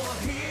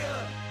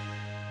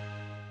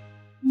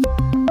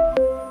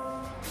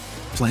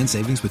 Plan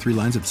savings with 3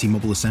 lines of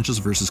T-Mobile Essentials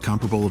versus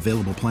comparable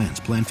available plans.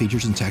 Plan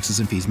features and taxes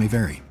and fees may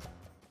vary.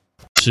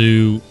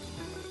 To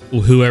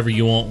whoever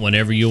you want,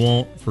 whenever you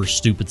want, for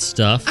stupid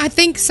stuff. I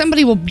think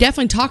somebody will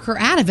definitely talk her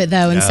out of it,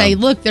 though, and say,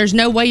 look, there's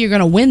no way you're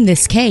going to win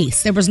this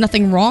case. There was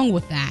nothing wrong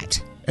with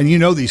that. And you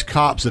know these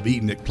cops have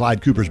eaten at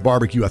Clyde Cooper's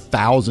barbecue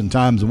 1,000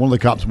 times, and one of the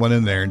cops went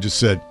in there and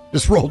just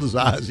rolled his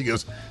eyes. He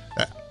goes,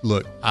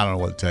 look, I don't know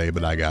what to tell you,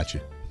 but I got you.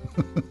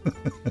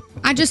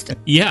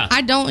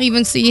 I don't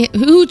even see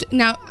who,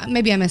 now,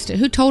 maybe I missed it.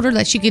 Who told her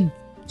that she could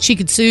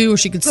sue or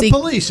she could seek? The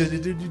police.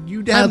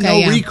 You have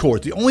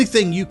recourse. The only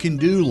thing you can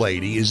do,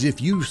 lady, is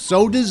if you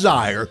so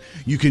desire,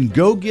 you can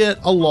go get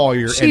a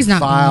lawyer and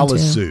file a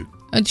suit.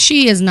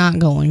 She is not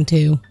going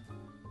to.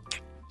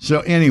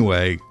 So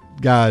anyway,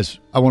 guys,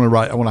 I want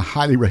to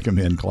highly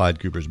recommend Clyde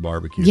Cooper's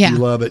barbecue. Yeah. If you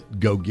love it,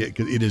 go get,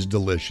 because it is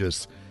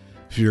delicious.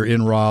 If you're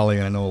in Raleigh,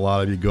 and I know a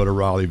lot of you go to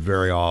Raleigh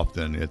very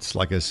often, it's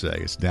like I say,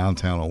 it's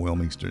downtown on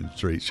Wilmington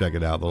Street. Check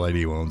it out. The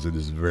lady who owns it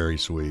is very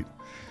sweet.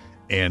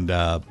 And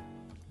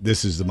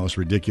this is the most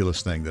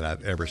ridiculous thing that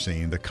I've ever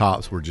seen. The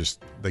cops were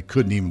they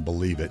couldn't even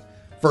believe it.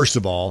 First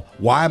of all,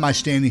 why am I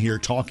standing here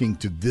talking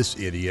to this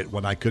idiot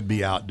when I could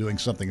be out doing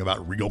something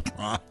about real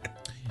crime?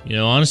 You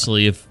know,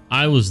 honestly, if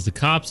I was the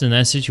cops in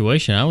that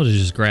situation, I would have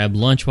just grabbed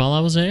lunch while I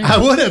was there. I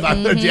would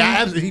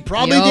have. He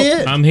probably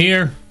did. I'm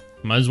here.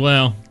 Might as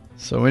well.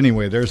 So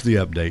anyway, there's the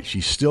update.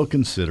 She's still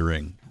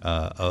considering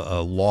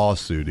a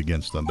lawsuit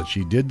against them, but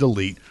she did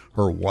delete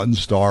her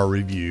 1-star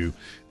review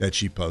that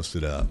she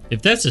posted up.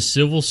 If that's a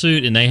civil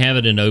suit and they have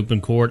it in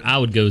open court, I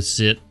would go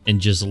sit and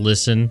just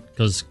listen,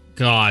 because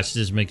gosh,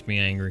 this makes me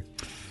angry.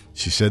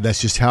 She said that's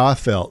just how I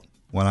felt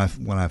when I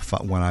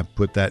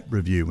put that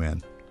review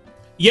in.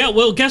 Yeah,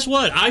 well, guess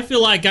what? I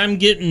feel like I'm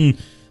getting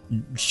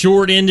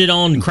short-ended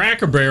on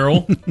Cracker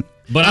Barrel,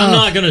 but I'm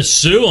not going to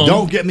sue them.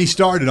 Don't get me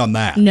started on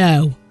that.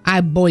 No,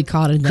 I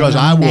boycotted them. Because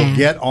I will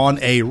get on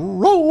a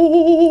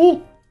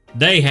roll.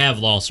 They have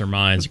lost their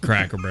minds at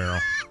Cracker Barrel.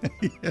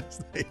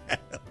 Yes, they have.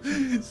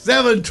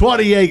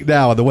 7:28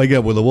 now on the Wake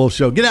Up with the Wolf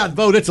Show. Get out and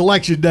vote. It's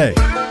election day.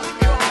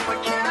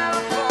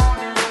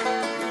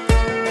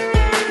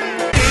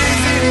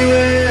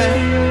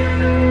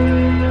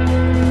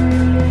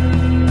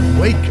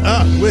 Wake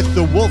up with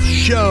the Wolf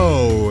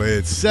Show.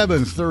 It's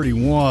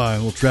 7:31. A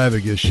little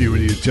traffic issue we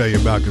need to tell you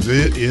about because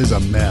it is a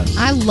mess.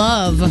 I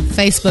love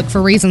Facebook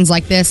for reasons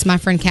like this. My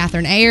friend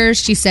Catherine Ayers,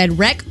 she said,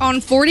 wreck on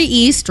 40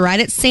 East right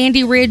at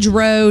Sandy Ridge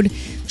Road.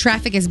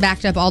 Traffic is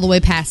backed up all the way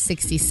past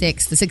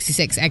 66, the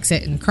 66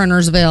 exit in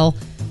Kernersville.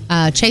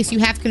 Chase, you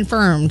have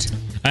confirmed.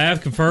 I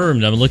have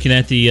confirmed. I'm looking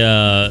at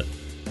the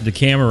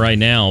camera right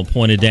now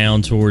pointed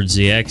down towards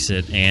the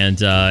exit, and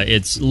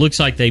it looks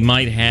like they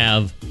might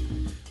have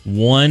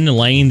one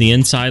lane, the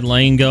inside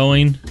lane,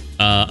 going.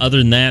 Other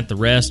than that, the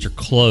rest are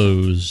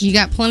closed. You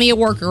got plenty of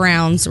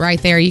workarounds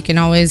right there. You can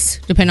always,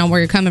 depending on where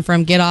you're coming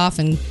from, get off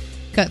and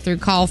cut through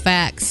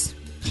Colfax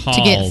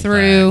to get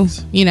through.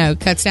 You know,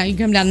 cuts down. You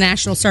can come down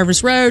National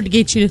Service Road to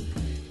get you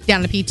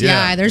down to PTI.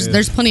 Yeah,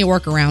 there's plenty of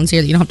workarounds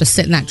here that you don't have to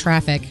sit in that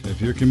traffic.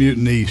 If you're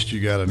commuting east,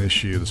 you got an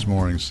issue this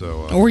morning.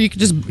 So, or you could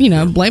just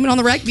blame it on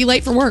the wreck, be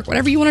late for work,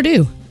 whatever you want to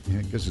do. Yeah,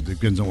 I guess it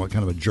depends on what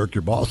kind of a jerk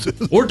your boss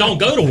is. Or don't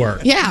go to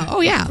work. Yeah.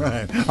 Oh, yeah.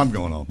 Right. I'm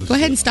going on. Go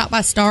ahead and stop by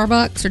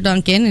Starbucks or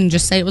Dunkin' and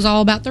just say it was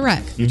all about the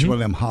wreck. Each one of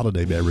them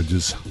holiday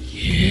beverages.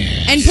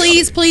 Yes. And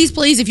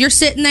please, if you're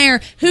sitting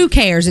there, who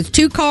cares? It's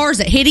two cars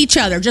that hit each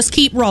other. Just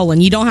keep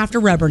rolling. You don't have to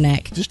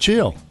rubberneck. Just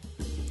chill.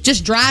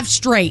 Just drive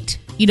straight.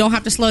 You don't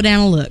have to slow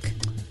down and look.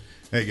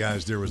 Hey,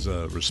 guys, there was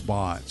a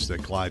response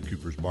that Clyde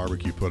Cooper's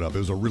Barbecue put up. It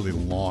was a really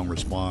long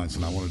response,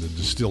 and I wanted to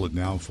distill it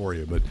down for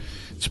you, but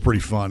it's pretty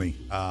funny.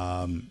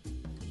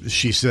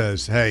 She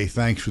says, hey,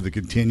 thanks for the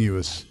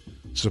continuous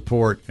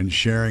support and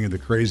sharing of the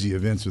crazy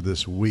events of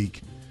this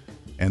week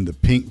and the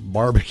pink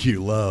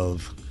barbecue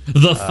love.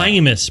 The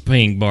famous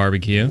pink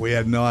barbecue. We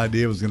had no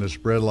idea it was going to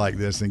spread like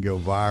this and go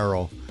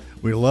viral.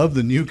 We love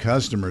the new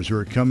customers who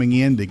are coming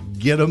in to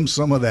get them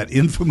some of that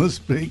infamous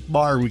pink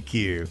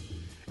barbecue.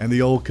 And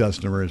the old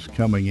customers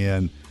coming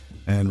in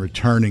and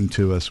returning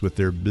to us with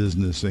their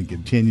business and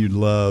continued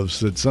love.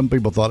 So some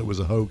people thought it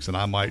was a hoax, and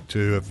I might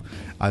too if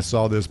I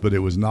saw this, but it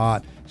was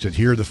not. Said,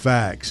 here are the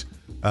facts.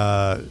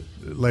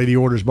 Lady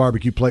orders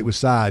barbecue plate with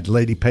sides.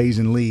 Lady pays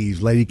and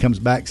leaves. Lady comes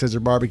back, says her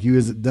barbecue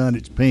isn't done.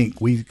 It's pink.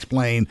 We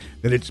explain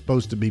that it's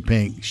supposed to be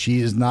pink.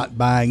 She is not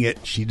buying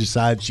it. She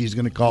decides she's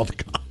going to call the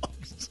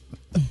cops.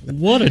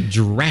 What a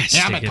drastic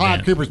Yeah, I'm at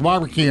Clyde Cooper's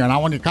Barbecue, and I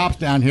want the cops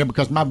down here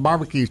because my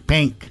barbecue is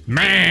pink.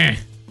 Meh.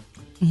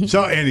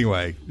 So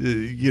anyway,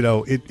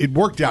 it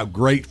worked out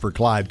great for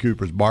Clyde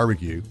Cooper's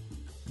Barbecue,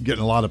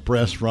 getting a lot of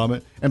press from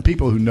it, and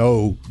people who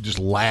know just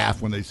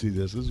laugh when they see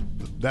this.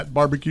 That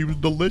barbecue was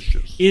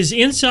delicious. Is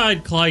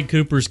inside Clyde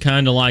Cooper's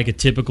kind of like a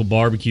typical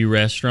barbecue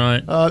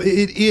restaurant?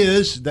 It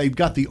is. They've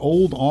got the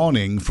old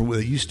awning from where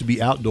they used to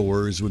be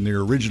outdoors when their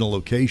original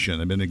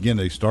location. I mean, again,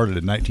 they started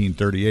in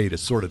 1938.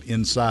 It's sort of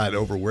inside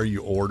over where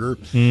you order.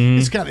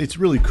 It's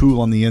really cool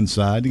on the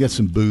inside. You got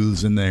some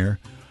booths in there.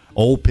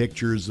 Old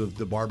pictures of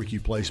the barbecue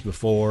place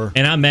before.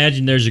 And I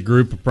imagine there's a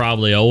group of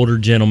probably older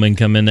gentlemen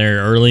come in there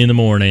early in the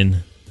morning.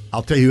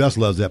 I'll tell you who else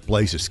loves that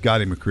place is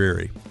Scotty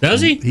McCreery.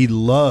 Does he? He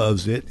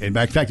loves it. And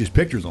in fact, his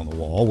picture's on the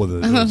wall with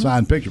a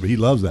signed picture, but he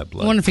loves that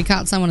place. I wonder if he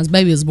caught someone his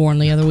baby was born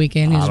the other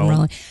weekend. He was in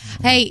Raleigh.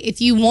 Hey,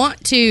 if you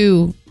want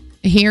to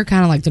hear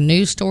kind of like the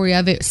news story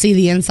of it, see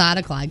the inside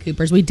of Clyde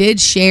Cooper's, we did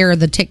share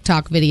the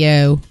TikTok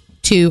video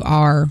to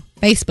our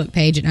Facebook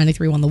page at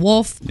 93.1 The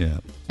Wolf. Yeah.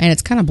 And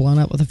it's kind of blown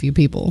up with a few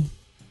people.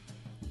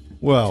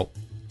 Well,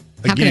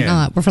 how can it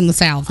not? We're from the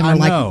South. And we're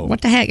like,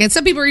 what the heck? And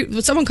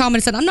someone commented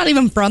and said, I'm not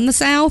even from the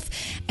South.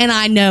 And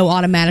I know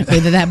automatically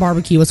that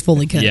barbecue was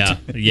fully cooked.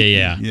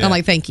 Yeah. I'm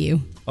like, thank you.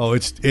 Oh,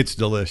 it's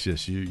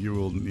delicious.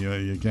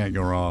 You can't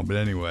go wrong. But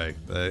anyway,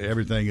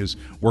 everything has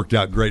worked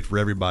out great for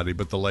everybody.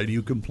 But the lady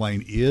who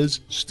complained is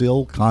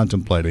still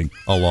contemplating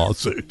a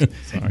lawsuit.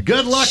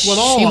 Good luck with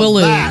all she of will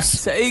that.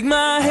 lose. Take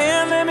my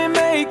hand, let me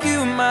make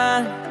you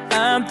mine.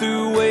 I'm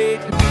through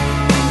waiting.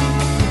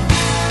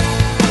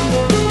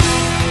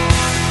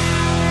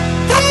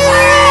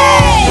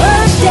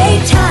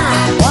 Birthday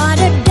time, what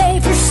a day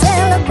for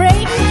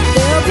celebrating.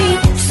 There'll be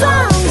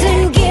songs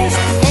and gifts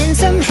and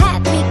some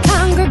happy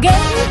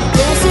congregating.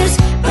 This is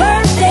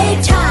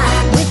birthday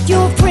time with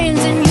your friends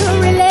and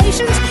your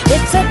relations.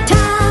 It's a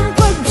time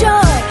for joy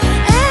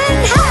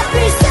and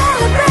happy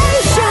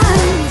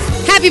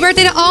celebrations. Happy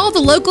birthday to all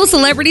the local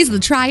celebrities of the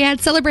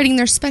Triad celebrating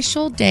their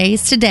special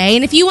days today.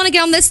 And if you want to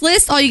get on this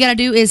list, all you got to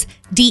do is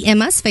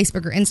DM us,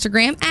 Facebook or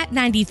Instagram at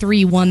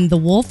 93.1 The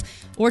Wolf,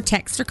 or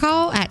text or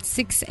call at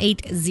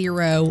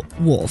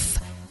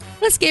 680-WOLF.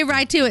 Let's get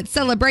right to it.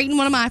 Celebrating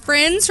one of my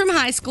friends from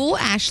high school,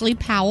 Ashley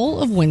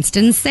Powell of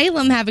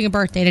Winston-Salem, having a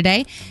birthday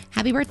today.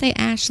 Happy birthday,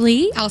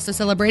 Ashley. Also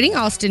celebrating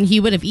Austin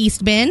Hewitt of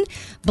East Bend,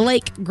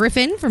 Blake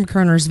Griffin from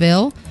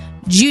Kernersville,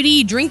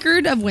 Judy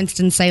Drinkard of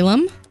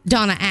Winston-Salem,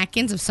 Donna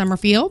Atkins of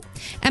Summerfield,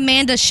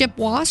 Amanda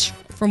Shipwash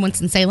from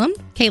Winston-Salem,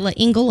 Kayla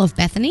Engel of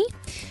Bethany,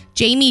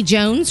 Jamie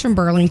Jones from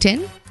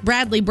Burlington,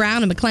 Bradley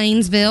Brown of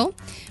McLeansville,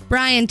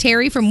 Brian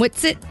Terry from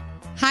Whitsett,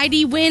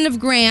 Heidi Wynn of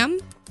Graham,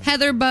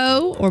 Heather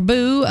Bow or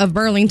Boo of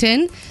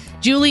Burlington,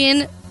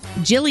 Jillian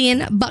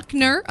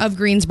Buckner of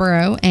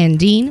Greensboro, and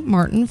Dean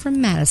Martin from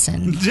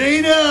Madison.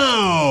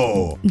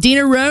 Dino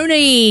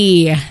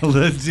Roney.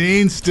 The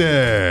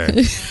Deanster.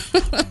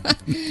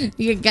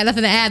 You got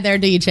nothing to add there,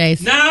 do you,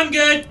 Chase? No, I'm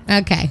good.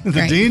 Okay, The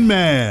great. Dean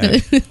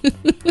Man.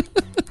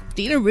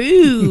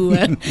 Dina-roo.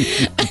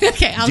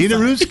 Okay, I'm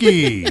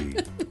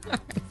Dina-rooski.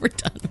 We're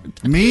done.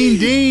 Mean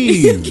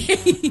Dean.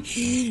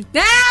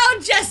 Now,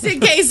 just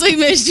in case we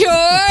missed yours.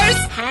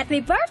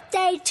 Happy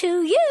birthday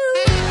to you.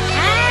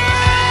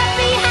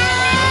 Happy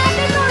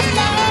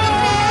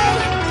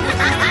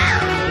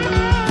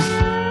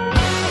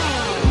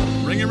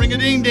birthday.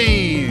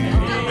 Ring-a-ring-a-ding-ding.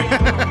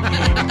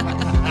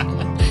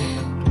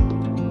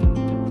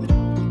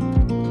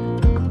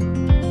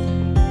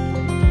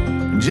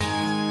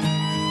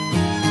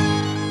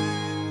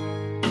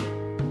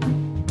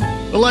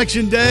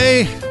 Election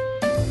day.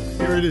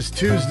 Here it is,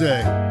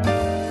 Tuesday,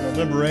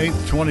 November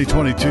 8th,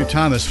 2022.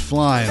 Time is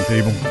flying,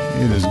 people.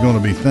 It is going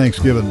to be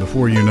Thanksgiving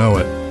before you know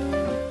it.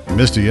 You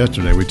missed it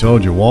yesterday. We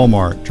told you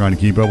Walmart trying to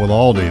keep up with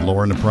Aldi,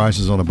 lowering the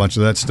prices on a bunch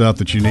of that stuff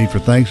that you need for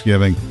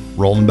Thanksgiving,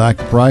 rolling back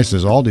the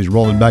prices. Aldi's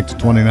rolling back to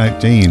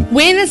 2019.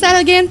 When is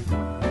that again?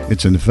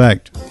 It's in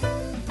effect.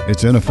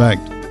 It's in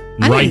effect.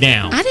 Right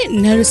now. I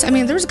didn't notice. I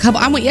mean, there was a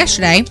couple. I went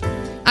yesterday.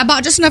 I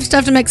bought just enough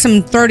stuff to make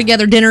some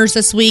throw-together dinners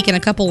this week and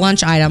a couple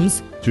lunch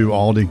items. To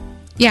Aldi?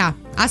 Yeah.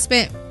 I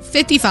spent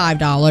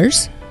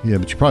 $55. Yeah,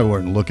 but you probably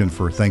weren't looking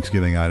for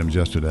Thanksgiving items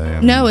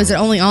yesterday. No, is it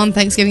only on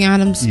Thanksgiving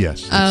items?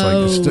 Yes.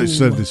 It's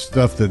like the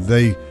stuff that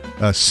they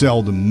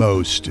sell the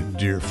most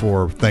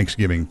for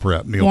Thanksgiving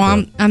prep, meal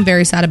prep. I'm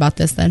very sad about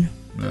this then.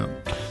 No.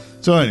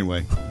 So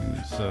anyway,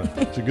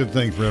 it's a good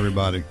thing for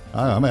everybody.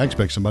 I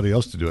expect somebody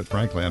else to do it,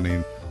 frankly. I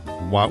mean,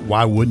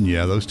 why wouldn't you?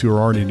 Those two are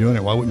already doing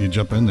it. Why wouldn't you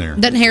jump in there?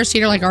 Doesn't Harris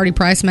Teeter already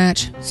price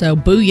match? So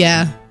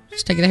booyah.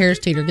 Just take it to Harris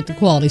Teeter. Get the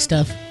quality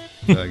stuff.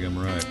 I'm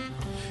right.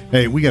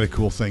 Hey, we got a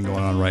cool thing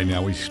going on right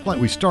now. We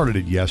started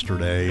it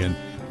yesterday, and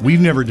we've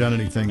never done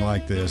anything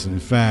like this. And in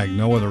fact,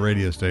 no other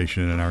radio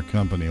station in our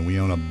company, and we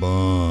own a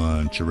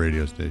bunch of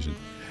radio stations,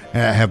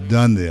 have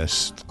done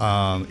this.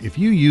 If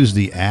you use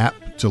the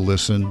app to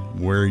listen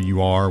where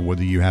you are,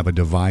 whether you have a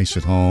device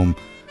at home,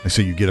 let's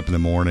say you get up in the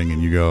morning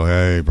and you go,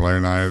 hey, play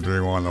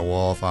 931 The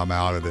Wolf, I'm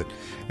out of it,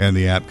 and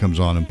the app comes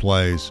on and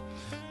plays.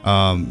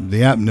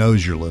 The app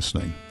knows you're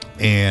listening.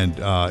 And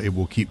it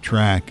will keep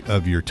track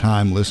of your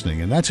time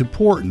listening. And that's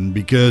important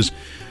because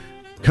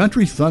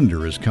Country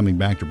Thunder is coming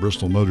back to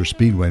Bristol Motor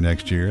Speedway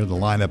next year. The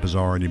lineup has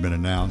already been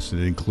announced.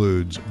 It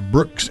includes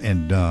Brooks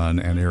and Dunn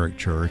and Eric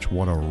Church.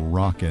 What a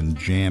rockin'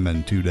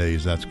 jammin' 2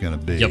 days that's going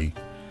to be. Yep.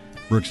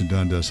 Brooks and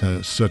Dunn does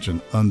have such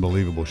an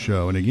unbelievable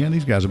show. And again,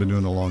 these guys have been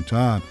doing it a long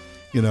time.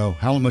 You know,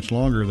 how much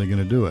longer are they going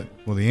to do it?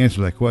 Well, the answer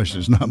to that question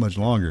is not much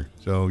longer.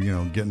 So,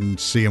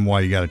 see them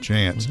while you got a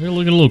chance. They're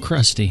looking a little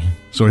crusty.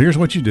 So here's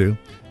what you do.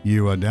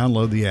 You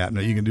download the app.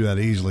 Now, you can do that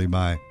easily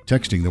by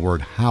texting the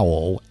word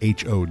HOWL,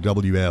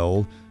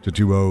 HOWL, to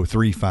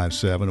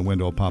 20357. A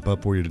window will pop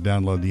up for you to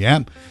download the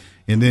app.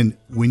 And then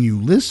when you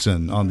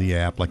listen on the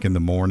app, like in the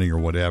morning or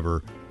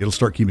whatever, it'll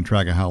start keeping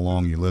track of how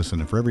long you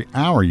listen. And for every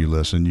hour you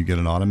listen, you get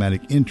an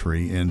automatic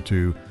entry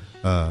into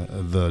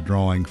the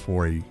drawing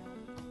for a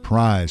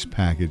prize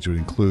package that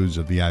includes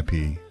a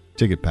VIP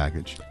ticket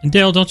package. And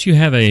Dale, don't you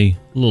have a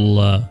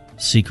little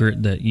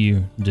secret that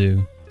you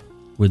do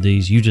with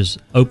these? You just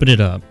open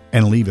it up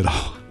and leave it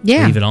on.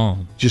 Yeah, leave it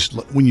on. Just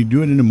when you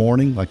do it in the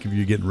morning, like if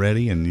you're getting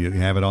ready and you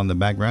have it on the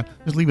background,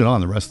 just leave it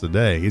on the rest of the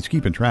day. It's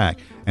keeping track.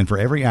 And for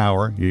every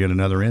hour, you get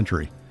another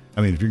entry.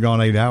 I mean, if you're gone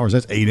 8 hours,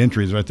 that's 8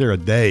 entries right there a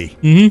day.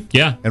 Mm-hmm.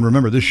 Yeah. And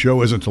remember, this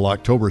show isn't until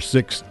October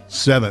 6th,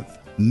 7th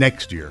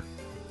next year.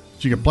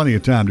 So you got plenty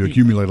of time to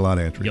accumulate a lot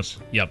of entries.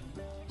 Yep.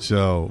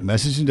 So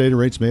message and data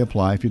rates may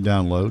apply if you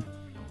download.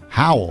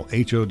 HOWL,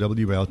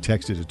 HOWL,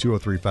 text it to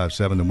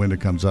 20357. The window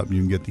comes up and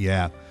you can get the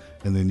app.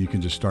 And then you can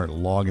just start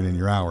logging in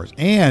your hours.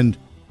 And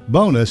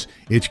bonus,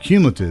 it's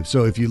cumulative.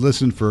 So if you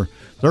listen for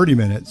 30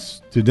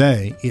 minutes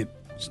today, it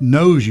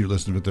knows you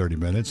listened for 30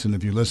 minutes. And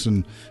if you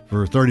listen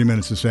for 30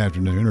 minutes this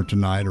afternoon or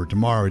tonight or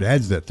tomorrow, it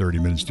adds that 30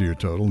 minutes to your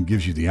total and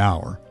gives you the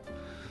hour.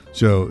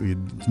 So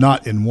it's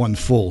not in one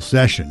full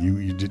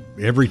session.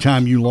 Every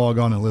time you log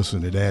on and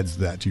listen, it adds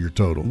that to your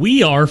total.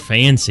 We are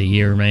fancy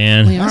here,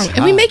 man. We are.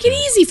 And we make it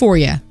easy for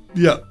you.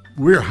 Yeah.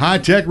 We're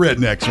high-tech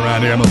rednecks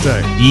around here, I'm going to tell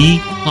you.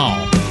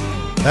 Yeehaw.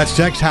 That's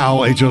text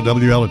HOWL,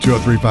 HOWL, at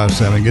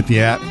 20357. Get the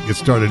app. Get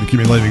started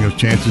accumulating those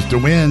chances to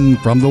win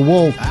from the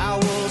Wolf. I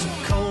was a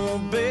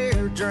cold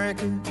beer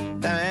drinker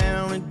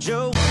down at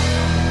Joe.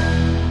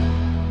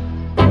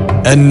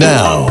 And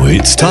now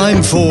it's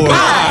time for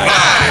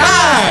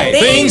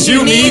Things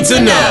you need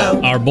to know.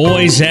 Our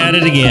boy's at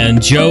it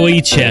again,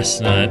 Joey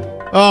Chestnut.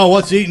 Oh,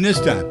 what's he eating this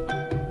time?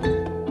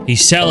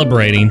 He's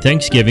celebrating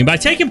Thanksgiving by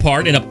taking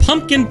part in a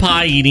pumpkin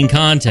pie eating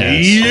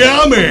contest.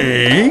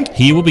 Yummy!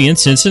 He will be in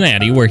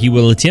Cincinnati, where he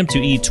will attempt to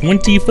eat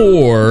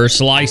 24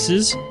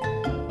 slices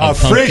of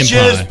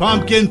Frisch's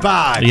pumpkin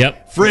pie.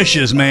 Yep.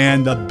 Frisch's,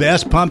 man, the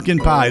best pumpkin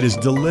pie. It is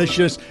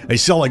delicious. They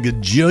sell like a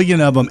gajillion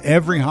of them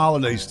every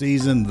holiday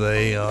season.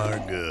 They are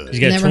good. He's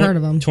got Never heard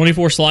of them.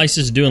 24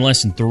 slices, doing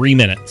less than 3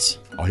 minutes.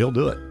 Oh, he'll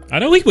do it. I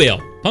know he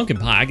will. Pumpkin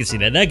pie, I can see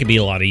that. That could be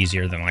a lot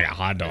easier than like a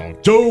hot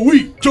dog.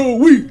 Joey.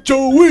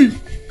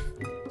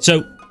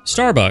 So,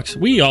 Starbucks.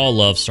 We all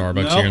love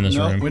Starbucks here in this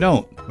room. We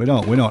don't.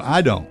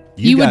 I don't.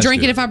 You would guys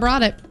drink do. it if I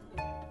brought it.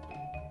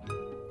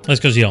 That's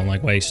because you don't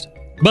like waste.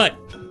 But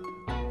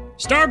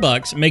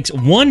Starbucks makes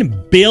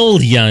 1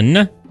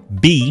 billion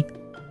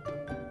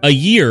a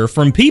year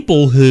from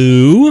people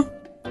who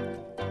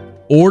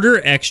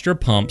order extra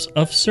pumps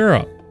of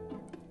syrup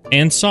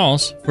and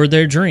sauce for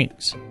their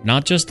drinks.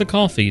 Not just the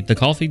coffee. The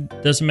coffee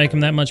doesn't make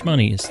them that much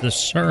money. It's the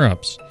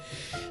syrups.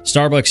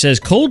 Starbucks says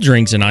cold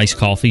drinks and iced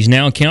coffees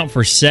now account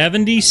for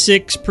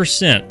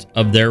 76%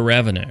 of their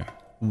revenue.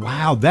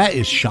 Wow, that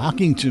is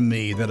shocking to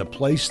me that a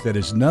place that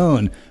is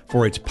known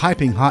for its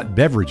piping hot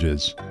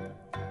beverages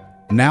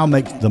now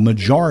makes the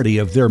majority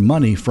of their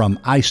money from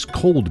ice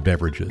cold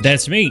beverages.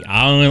 That's me.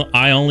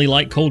 I only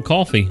like cold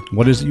coffee.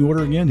 What is it you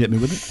order again? Hit me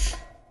with it.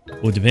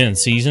 Well, it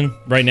depends. Season.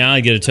 Right now,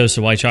 I get a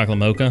toasted white chocolate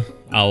mocha.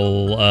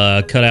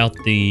 I'll cut out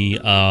the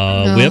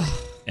whip,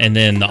 and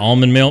then the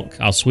almond milk.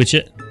 I'll switch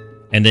it,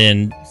 and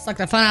then suck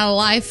the fun out of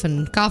life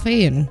and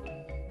coffee and.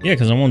 Yeah,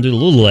 because I want to do a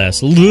little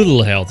less, a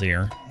little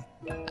healthier.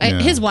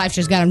 His wife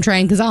just got him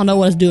trained because I don't know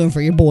what it's doing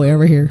for your boy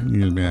over here.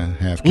 Look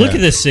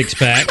at this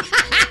 6-pack.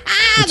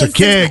 It's a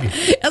keg.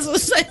 That's what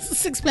it's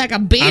a 6-pack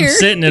of beer. I'm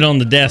sitting it on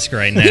the desk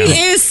right now. He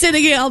is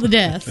sitting it on the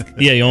desk.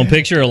 Yeah, you want a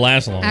picture? It'll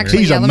last longer. Actually,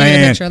 He's yeah, a let me get a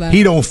man. picture of that.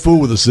 He don't fool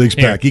with a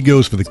 6-pack. He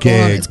goes for the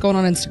keg. It's going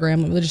on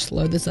Instagram. Let me just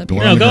load this up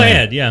here. No, go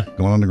ahead. Yeah.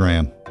 Going on the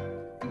gram.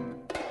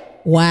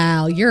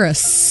 Wow, you're a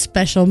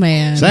special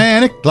man.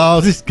 Santa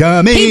Claus is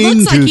coming. He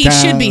looks like he town.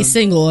 should be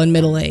single and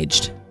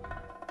middle-aged.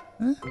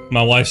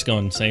 My wife's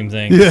going the same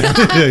thing. Yeah.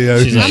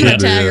 She's I'm going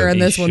to tag her in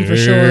this one for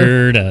sure.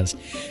 Sure does.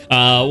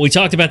 We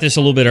talked about this a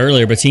little bit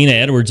earlier, but Tina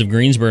Edwards of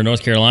Greensboro,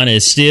 North Carolina,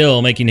 is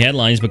still making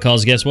headlines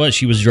because guess what?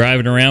 She was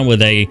driving around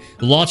with a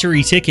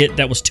lottery ticket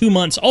that was 2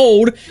 months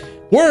old,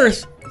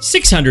 worth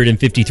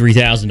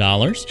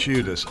 $653,000.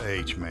 Shoot us,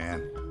 H,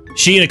 man.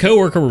 She and a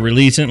coworker were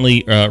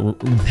recently. Her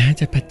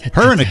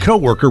and a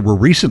coworker were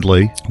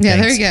recently. Yeah,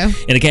 there you go.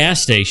 In a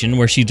gas station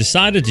where she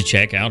decided to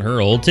check out her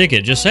old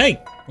ticket. Just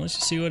hey, let's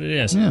just see what it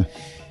is. Yeah.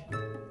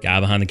 Guy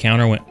behind the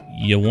counter went,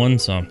 "You won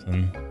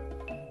something."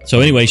 So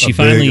anyway, she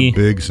finally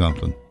big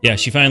something. Yeah,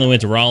 she finally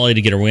went to Raleigh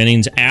to get her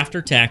winnings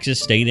after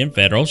taxes, state and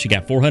federal. She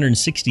got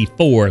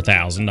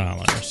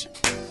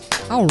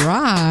 $464,000. All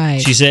right.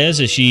 She says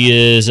that she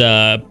is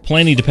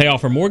planning to pay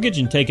off her mortgage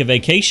and take a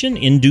vacation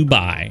in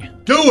Dubai.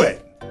 Do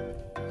it.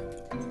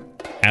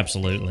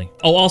 Absolutely.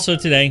 Oh, also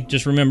today,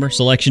 just remember,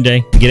 Selection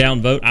Day. Get out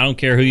and vote. I don't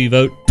care who you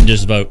vote,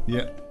 just vote.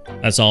 Yeah.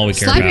 That's all we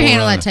care Slap about. your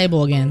hand on that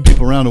table again.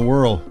 People around the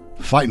world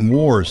fighting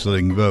wars so they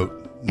can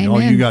vote. Amen.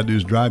 All you got to do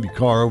is drive your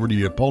car over to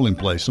your polling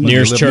place. Some of you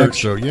Nearest live church.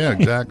 next, so yeah,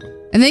 exactly.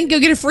 And then go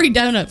get a free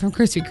donut from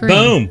Krispy Kreme.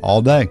 Boom.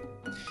 All day.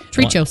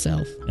 Treat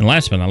yourself. And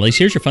last but not least,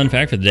 here's your fun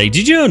fact for the day.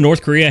 Did you know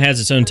North Korea has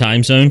its own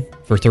time zone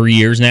for 3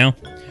 years now?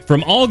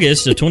 From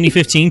August of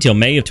 2015 till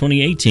May of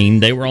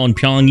 2018, they were on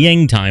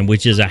Pyongyang time,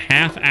 which is a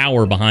half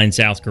hour behind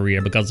South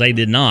Korea because they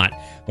did not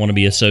want to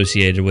be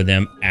associated with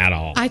them at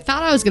all. I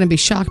thought I was going to be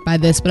shocked by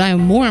this, but I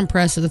am more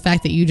impressed with the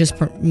fact that you just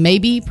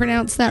maybe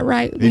pronounced that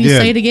right when you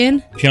say it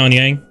again.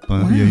 Pyongyang?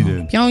 Yeah, he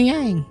did.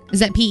 Pyongyang. Is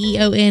that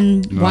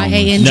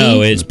P-E-O-N-Y-A-N-G?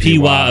 No, it's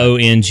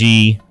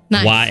P-Y-O-N-G.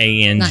 Nice.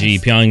 Y-A-N-G.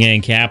 Nice.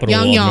 Pyongyang, capital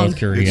of North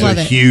Korea.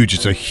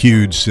 It's a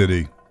huge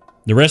city.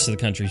 The rest of the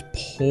country's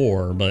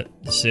poor, but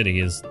the city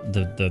is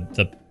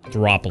the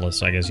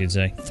Thropolis, I guess you'd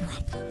say.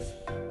 Thropolis.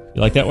 You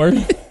like that word?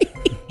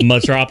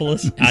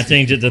 Metropolis? I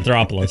changed it to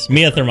Thropolis.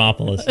 Mia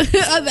Thermopolis.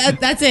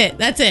 That's it.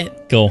 That's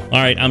it. Cool. All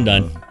right, I'm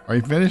done. Are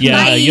you finished?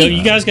 Yeah.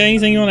 You guys got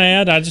anything you want to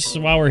add?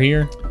 While we're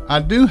here.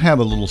 I do have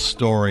a little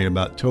story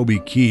about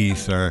Toby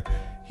Keith.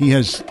 He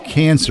has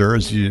cancer,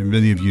 as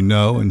many of you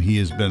know, and he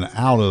has been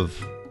out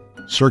of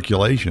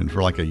circulation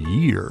for like a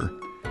year.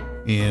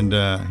 And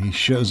he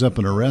shows up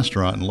in a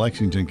restaurant in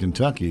Lexington,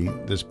 Kentucky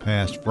this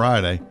past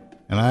Friday.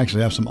 And I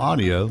actually have some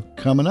audio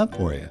coming up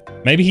for you.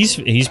 Maybe he's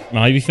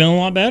maybe feeling a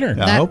lot better.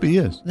 I hope he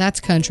is. That's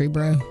country,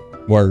 bro.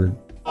 Word.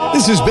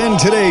 This has been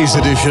today's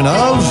edition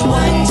of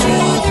 1, 2,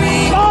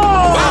 3, 4.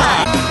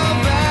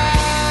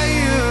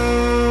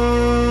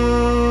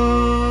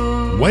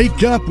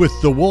 Wake up with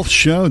the Wolf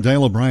Show.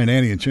 Dale O'Brien,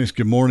 Annie, and Chase.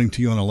 Good morning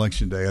to you on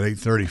Election Day at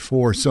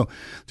 8:34. So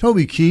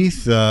Toby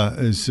Keith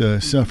is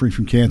suffering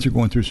from cancer,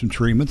 going through some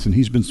treatments, and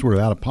he's been sort of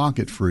out of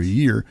pocket for a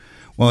year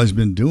while he's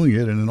been doing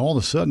it. And then all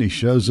of a sudden he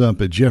shows up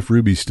at Jeff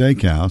Ruby's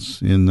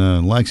Steakhouse in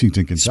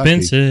Lexington, Kentucky.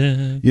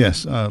 Expensive.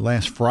 Yes,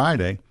 last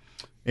Friday.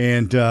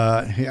 And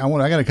I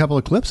got a couple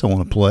of clips I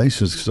want to play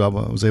because I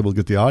was able to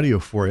get the audio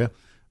for you.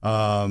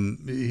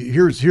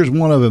 Here's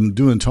one of them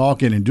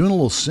talking and doing a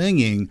little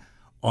singing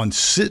on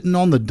Sitting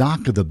on the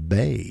Dock of the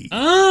Bay.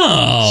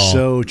 Oh.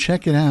 So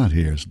check it out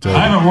here.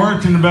 I haven't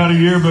worked in about a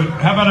year, but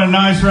how about a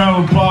nice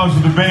round of applause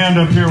for the band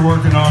up here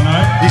working all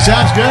night? He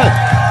sounds good.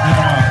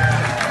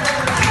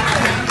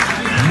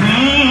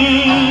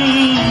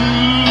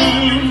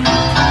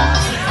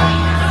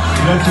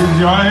 That's your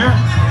enjoy here?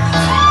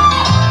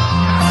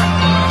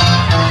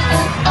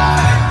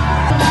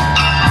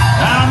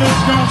 I'm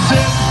just gonna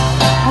sit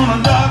on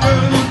the dock of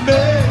the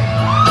bay,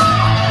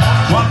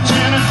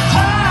 watching a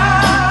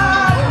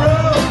tide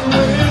roll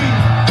away.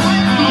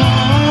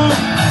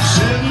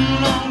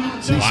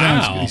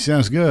 He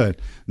sounds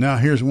good. Now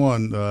here's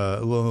one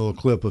a little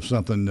clip of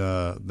something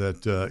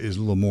that is a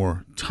little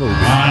more Toby.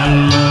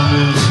 I love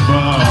this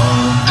bar,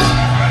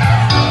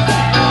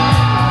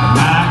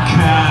 my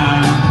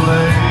kind of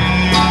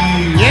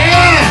place.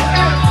 Yeah!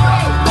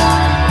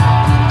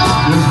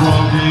 Just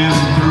walking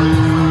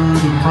through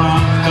the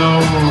front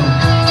door,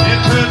 it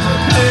puts a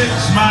big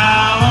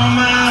smile on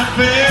my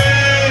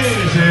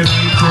face. It's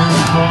so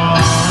far,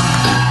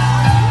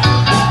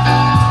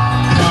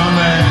 come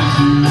as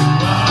you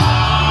are.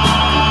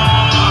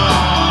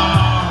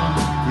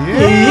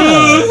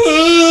 Yeah.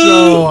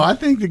 So I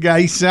think the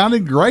guy, he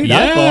sounded great. Yeah.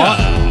 I thought.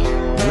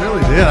 I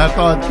really did. I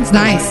thought it's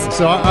nice.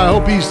 So I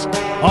hope he's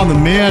on the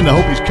mend. I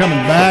hope he's coming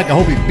back. I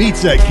hope he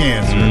beats that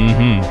cancer.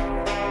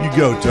 Mm-hmm. You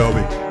go,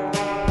 Toby.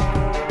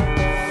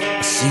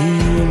 I see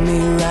you and me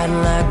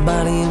riding like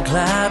Bonnie and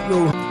Clyde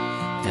road,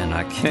 and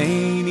I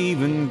can't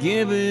even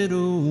give it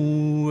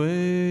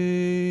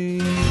away.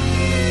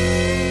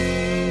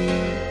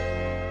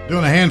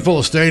 Doing a handful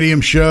of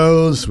stadium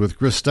shows with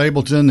Chris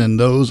Stapleton, and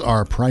those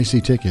are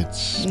pricey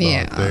tickets.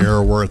 Yeah. But they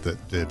are worth it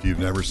if you've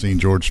never seen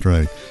George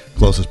Strait.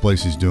 Closest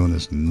place he's doing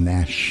is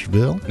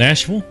Nashville.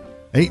 Nashville?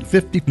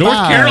 855.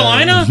 North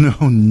Carolina?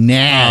 No,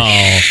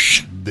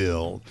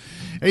 Nashville.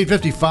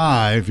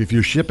 855 if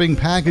you're shipping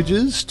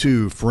packages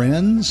to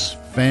friends,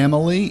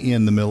 family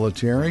in the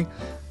military.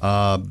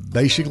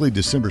 Basically,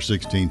 December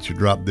 16th, your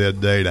drop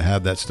dead day to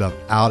have that stuff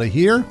out of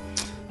here.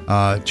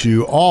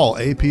 To all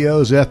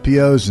APOs,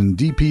 FPOs, and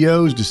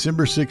DPOs,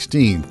 December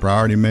 16th,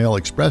 Priority Mail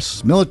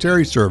Express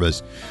military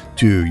service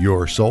to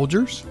your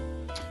soldiers.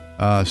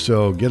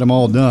 So get them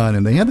all done.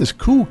 And they have this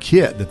cool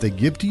kit that they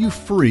give to you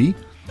free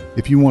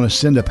if you want to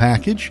send a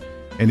package.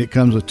 And it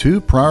comes with 2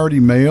 Priority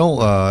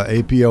Mail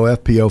APO,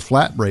 FPO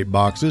flat rate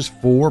boxes,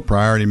 4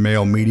 Priority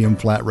Mail medium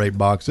flat rate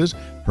boxes,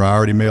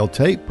 Priority Mail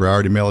tape,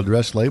 Priority Mail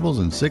address labels,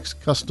 and 6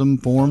 custom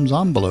forms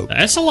envelopes.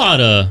 That's a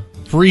lot of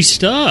free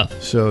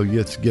stuff. So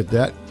you get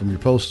that from your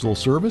postal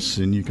service,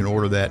 and you can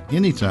order that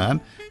anytime.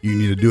 You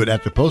can either do it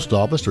at the post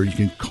office, or you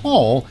can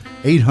call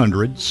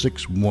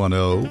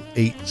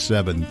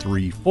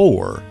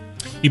 800-610-8734.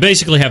 You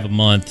basically have a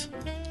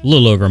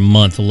little over a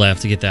month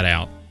left to get that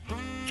out.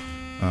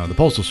 The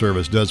Postal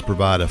Service does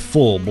provide a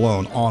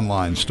full-blown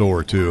online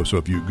store, too. So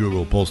if you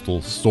Google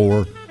Postal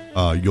Store,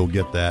 you'll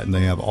get that. And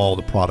they have all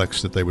the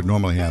products that they would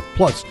normally have,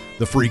 plus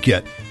the free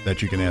kit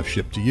that you can have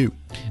shipped to you.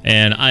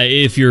 And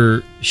if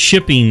you're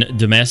shipping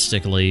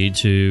domestically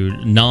to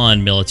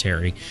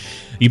non-military,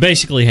 you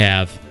basically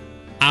have,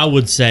 I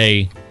would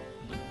say,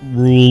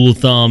 rule of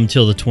thumb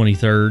till the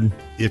 23rd.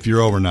 If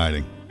you're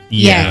overnighting.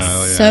 Yes.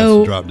 Yeah,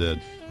 So drop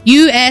dead.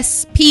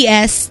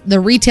 USPS, the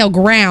retail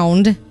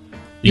ground,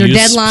 your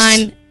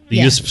deadline.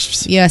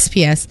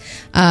 USPS.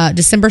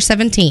 December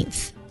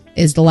 17th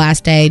is the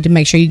last day to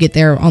make sure you get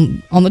there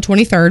on the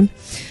 23rd.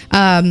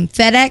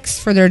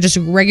 FedEx for their just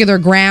regular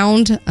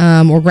ground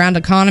or ground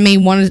economy.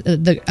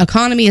 The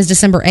economy is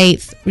December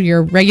 8th.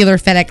 Your regular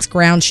FedEx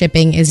ground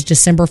shipping is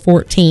December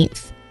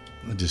 14th.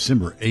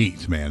 December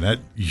 8th, man. That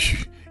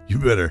you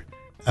better.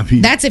 I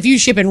mean, that's if you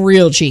shipping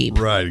real cheap,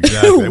 right?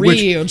 Exactly,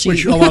 real cheap.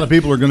 Which a lot of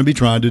people are going to be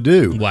trying to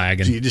do.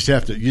 Wagon. So you just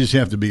have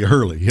to be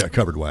early. Yeah,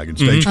 covered wagon,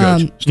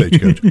 stagecoach,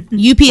 stagecoach.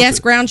 UPS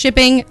ground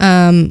shipping.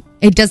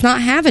 It does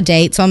not have a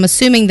date, so I'm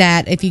assuming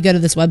that if you go to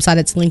this website,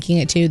 it's linking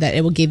it to that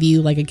it will give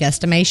you like a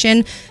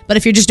guesstimation. But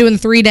if you're just doing the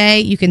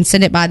 3-day, you can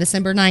send it by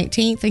December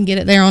 19th and get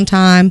it there on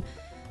time.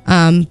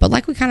 But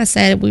like we kind of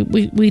said,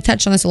 we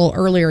touched on this a little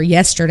earlier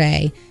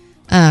yesterday.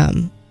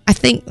 I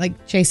think,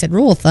 like Jay said,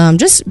 rule of thumb,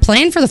 just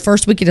plan for the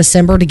first week of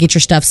December to get your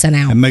stuff sent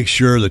out. And make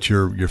sure that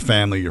your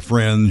family, your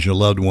friends, your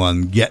loved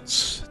one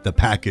gets the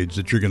package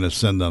that you're going to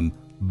send them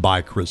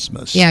by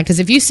Christmas. Yeah, because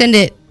if you send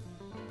it,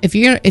 if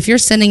you're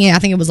sending it, I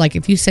think it was like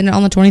if you send it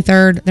on the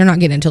 23rd, they're not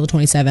getting it until the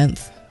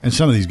 27th. And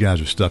some of these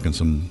guys are stuck in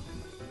some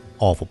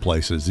awful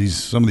places.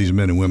 Some of these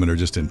men and women are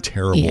just in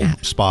terrible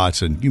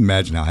spots, and you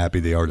imagine how happy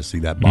they are to see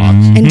that box.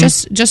 Mm-hmm. And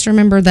just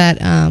remember that,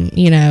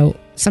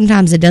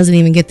 sometimes it doesn't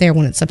even get there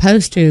when it's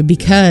supposed to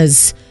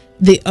because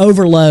the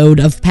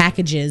overload of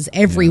packages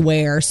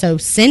everywhere. So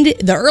send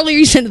it. The earlier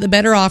you send it, the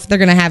better off they're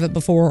going to have it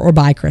before or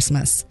by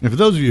Christmas. And for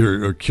those of you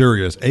who are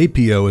curious,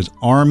 APO is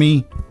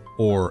Army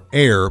or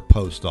Air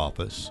Post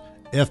Office.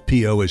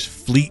 FPO is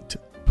Fleet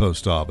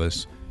Post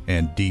Office.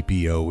 And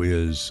DPO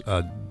is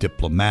a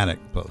diplomatic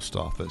post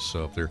office.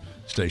 So if they're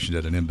stationed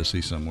at an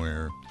embassy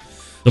somewhere.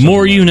 The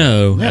more you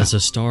know, as a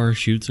star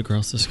shoots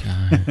across the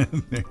sky.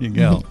 There you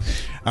go.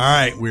 All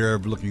right. We're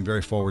looking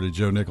very forward to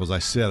Joe Nichols. I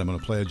said I'm going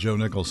to play a Joe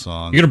Nichols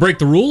song. You're going to break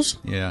the rules?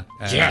 Yeah.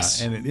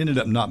 Yes. And it ended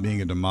up not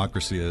being a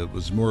democracy. It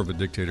was more of a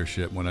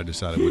dictatorship when I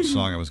decided which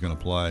song I was going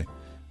to play.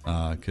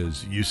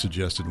 Because you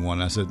suggested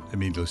one. I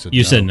immediately said no.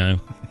 You said no.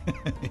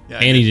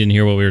 Annie didn't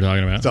hear what we were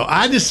talking about. So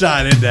I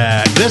decided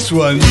that this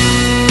one,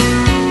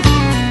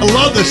 I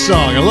love this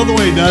song. I love the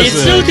way he does it.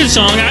 It's still a good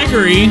song. I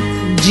agree.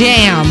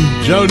 Jam.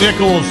 Joe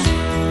Nichols,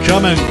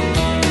 come and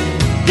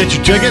get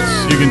your tickets.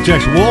 You can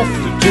text Wolf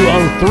to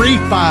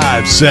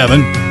 20357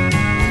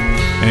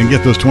 and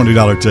get those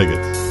 $20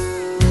 tickets.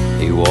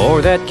 He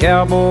wore that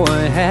cowboy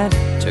hat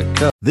to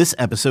cut. This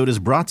episode is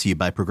brought to you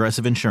by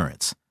Progressive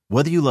Insurance.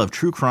 Whether you love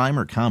true crime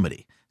or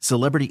comedy,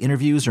 celebrity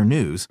interviews or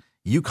news,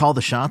 you call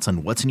the shots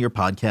on what's in your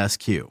podcast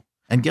queue.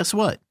 And guess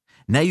what?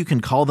 Now you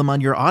can call them on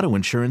your auto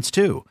insurance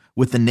too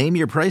with the Name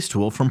Your Price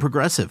tool from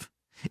Progressive.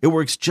 It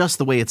works just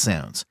the way it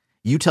sounds.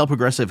 You tell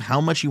Progressive how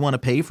much you want to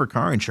pay for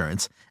car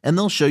insurance, and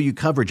they'll show you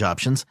coverage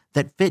options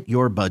that fit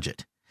your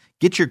budget.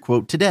 Get your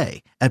quote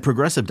today at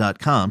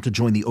Progressive.com to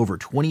join the over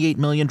 28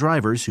 million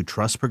drivers who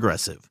trust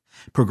Progressive.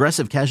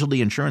 Progressive Casualty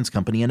Insurance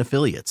Company and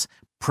Affiliates.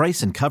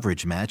 Price and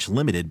coverage match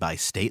limited by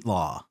state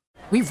law.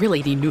 We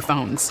really need new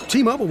phones.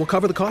 T-Mobile will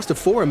cover the cost of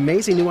 4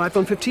 amazing new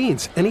iPhone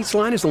 15s, and each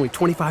line is only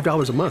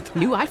 $25 a month.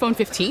 New iPhone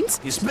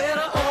 15s? It's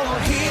better over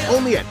here.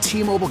 Only at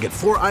T-Mobile, get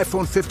 4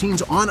 iPhone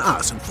 15s on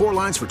us and 4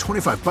 lines for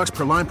 $25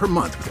 per line per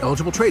month with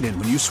eligible trade-in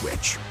when you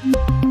switch.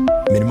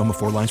 Minimum of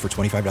 4 lines for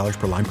 $25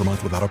 per line per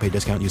month with autopay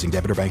discount using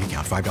debit or bank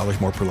account.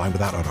 $5 more per line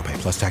without autopay,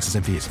 plus taxes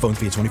and fees. Phone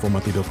fee at 24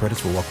 monthly bill credits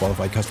for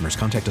well-qualified customers.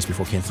 Contact us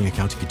before canceling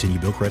account to continue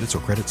bill credits or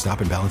credit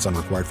stop and balance on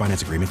required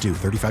finance agreement due.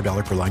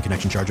 $35 per line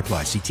connection charge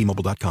applies. See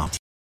T-Mobile.com.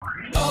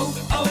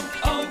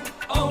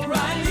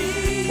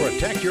 O'Reilly.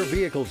 Protect your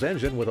vehicle's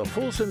engine with a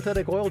full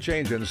synthetic oil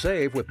change and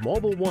save with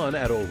Mobil 1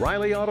 at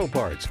O'Reilly Auto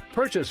Parts.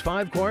 Purchase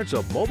 5 quarts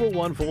of Mobil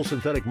 1 full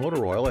synthetic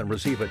motor oil and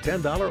receive a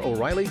 $10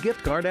 O'Reilly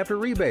gift card after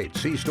rebate.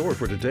 See store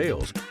for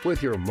details.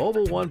 With your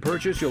Mobil 1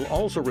 purchase, you'll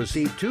also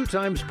receive 2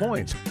 times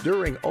points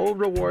during O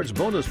Rewards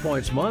Bonus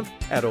Points Month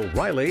at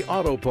O'Reilly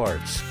Auto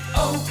Parts.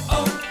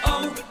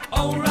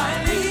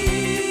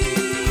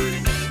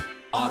 O'Reilly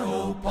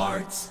Auto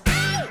Parts.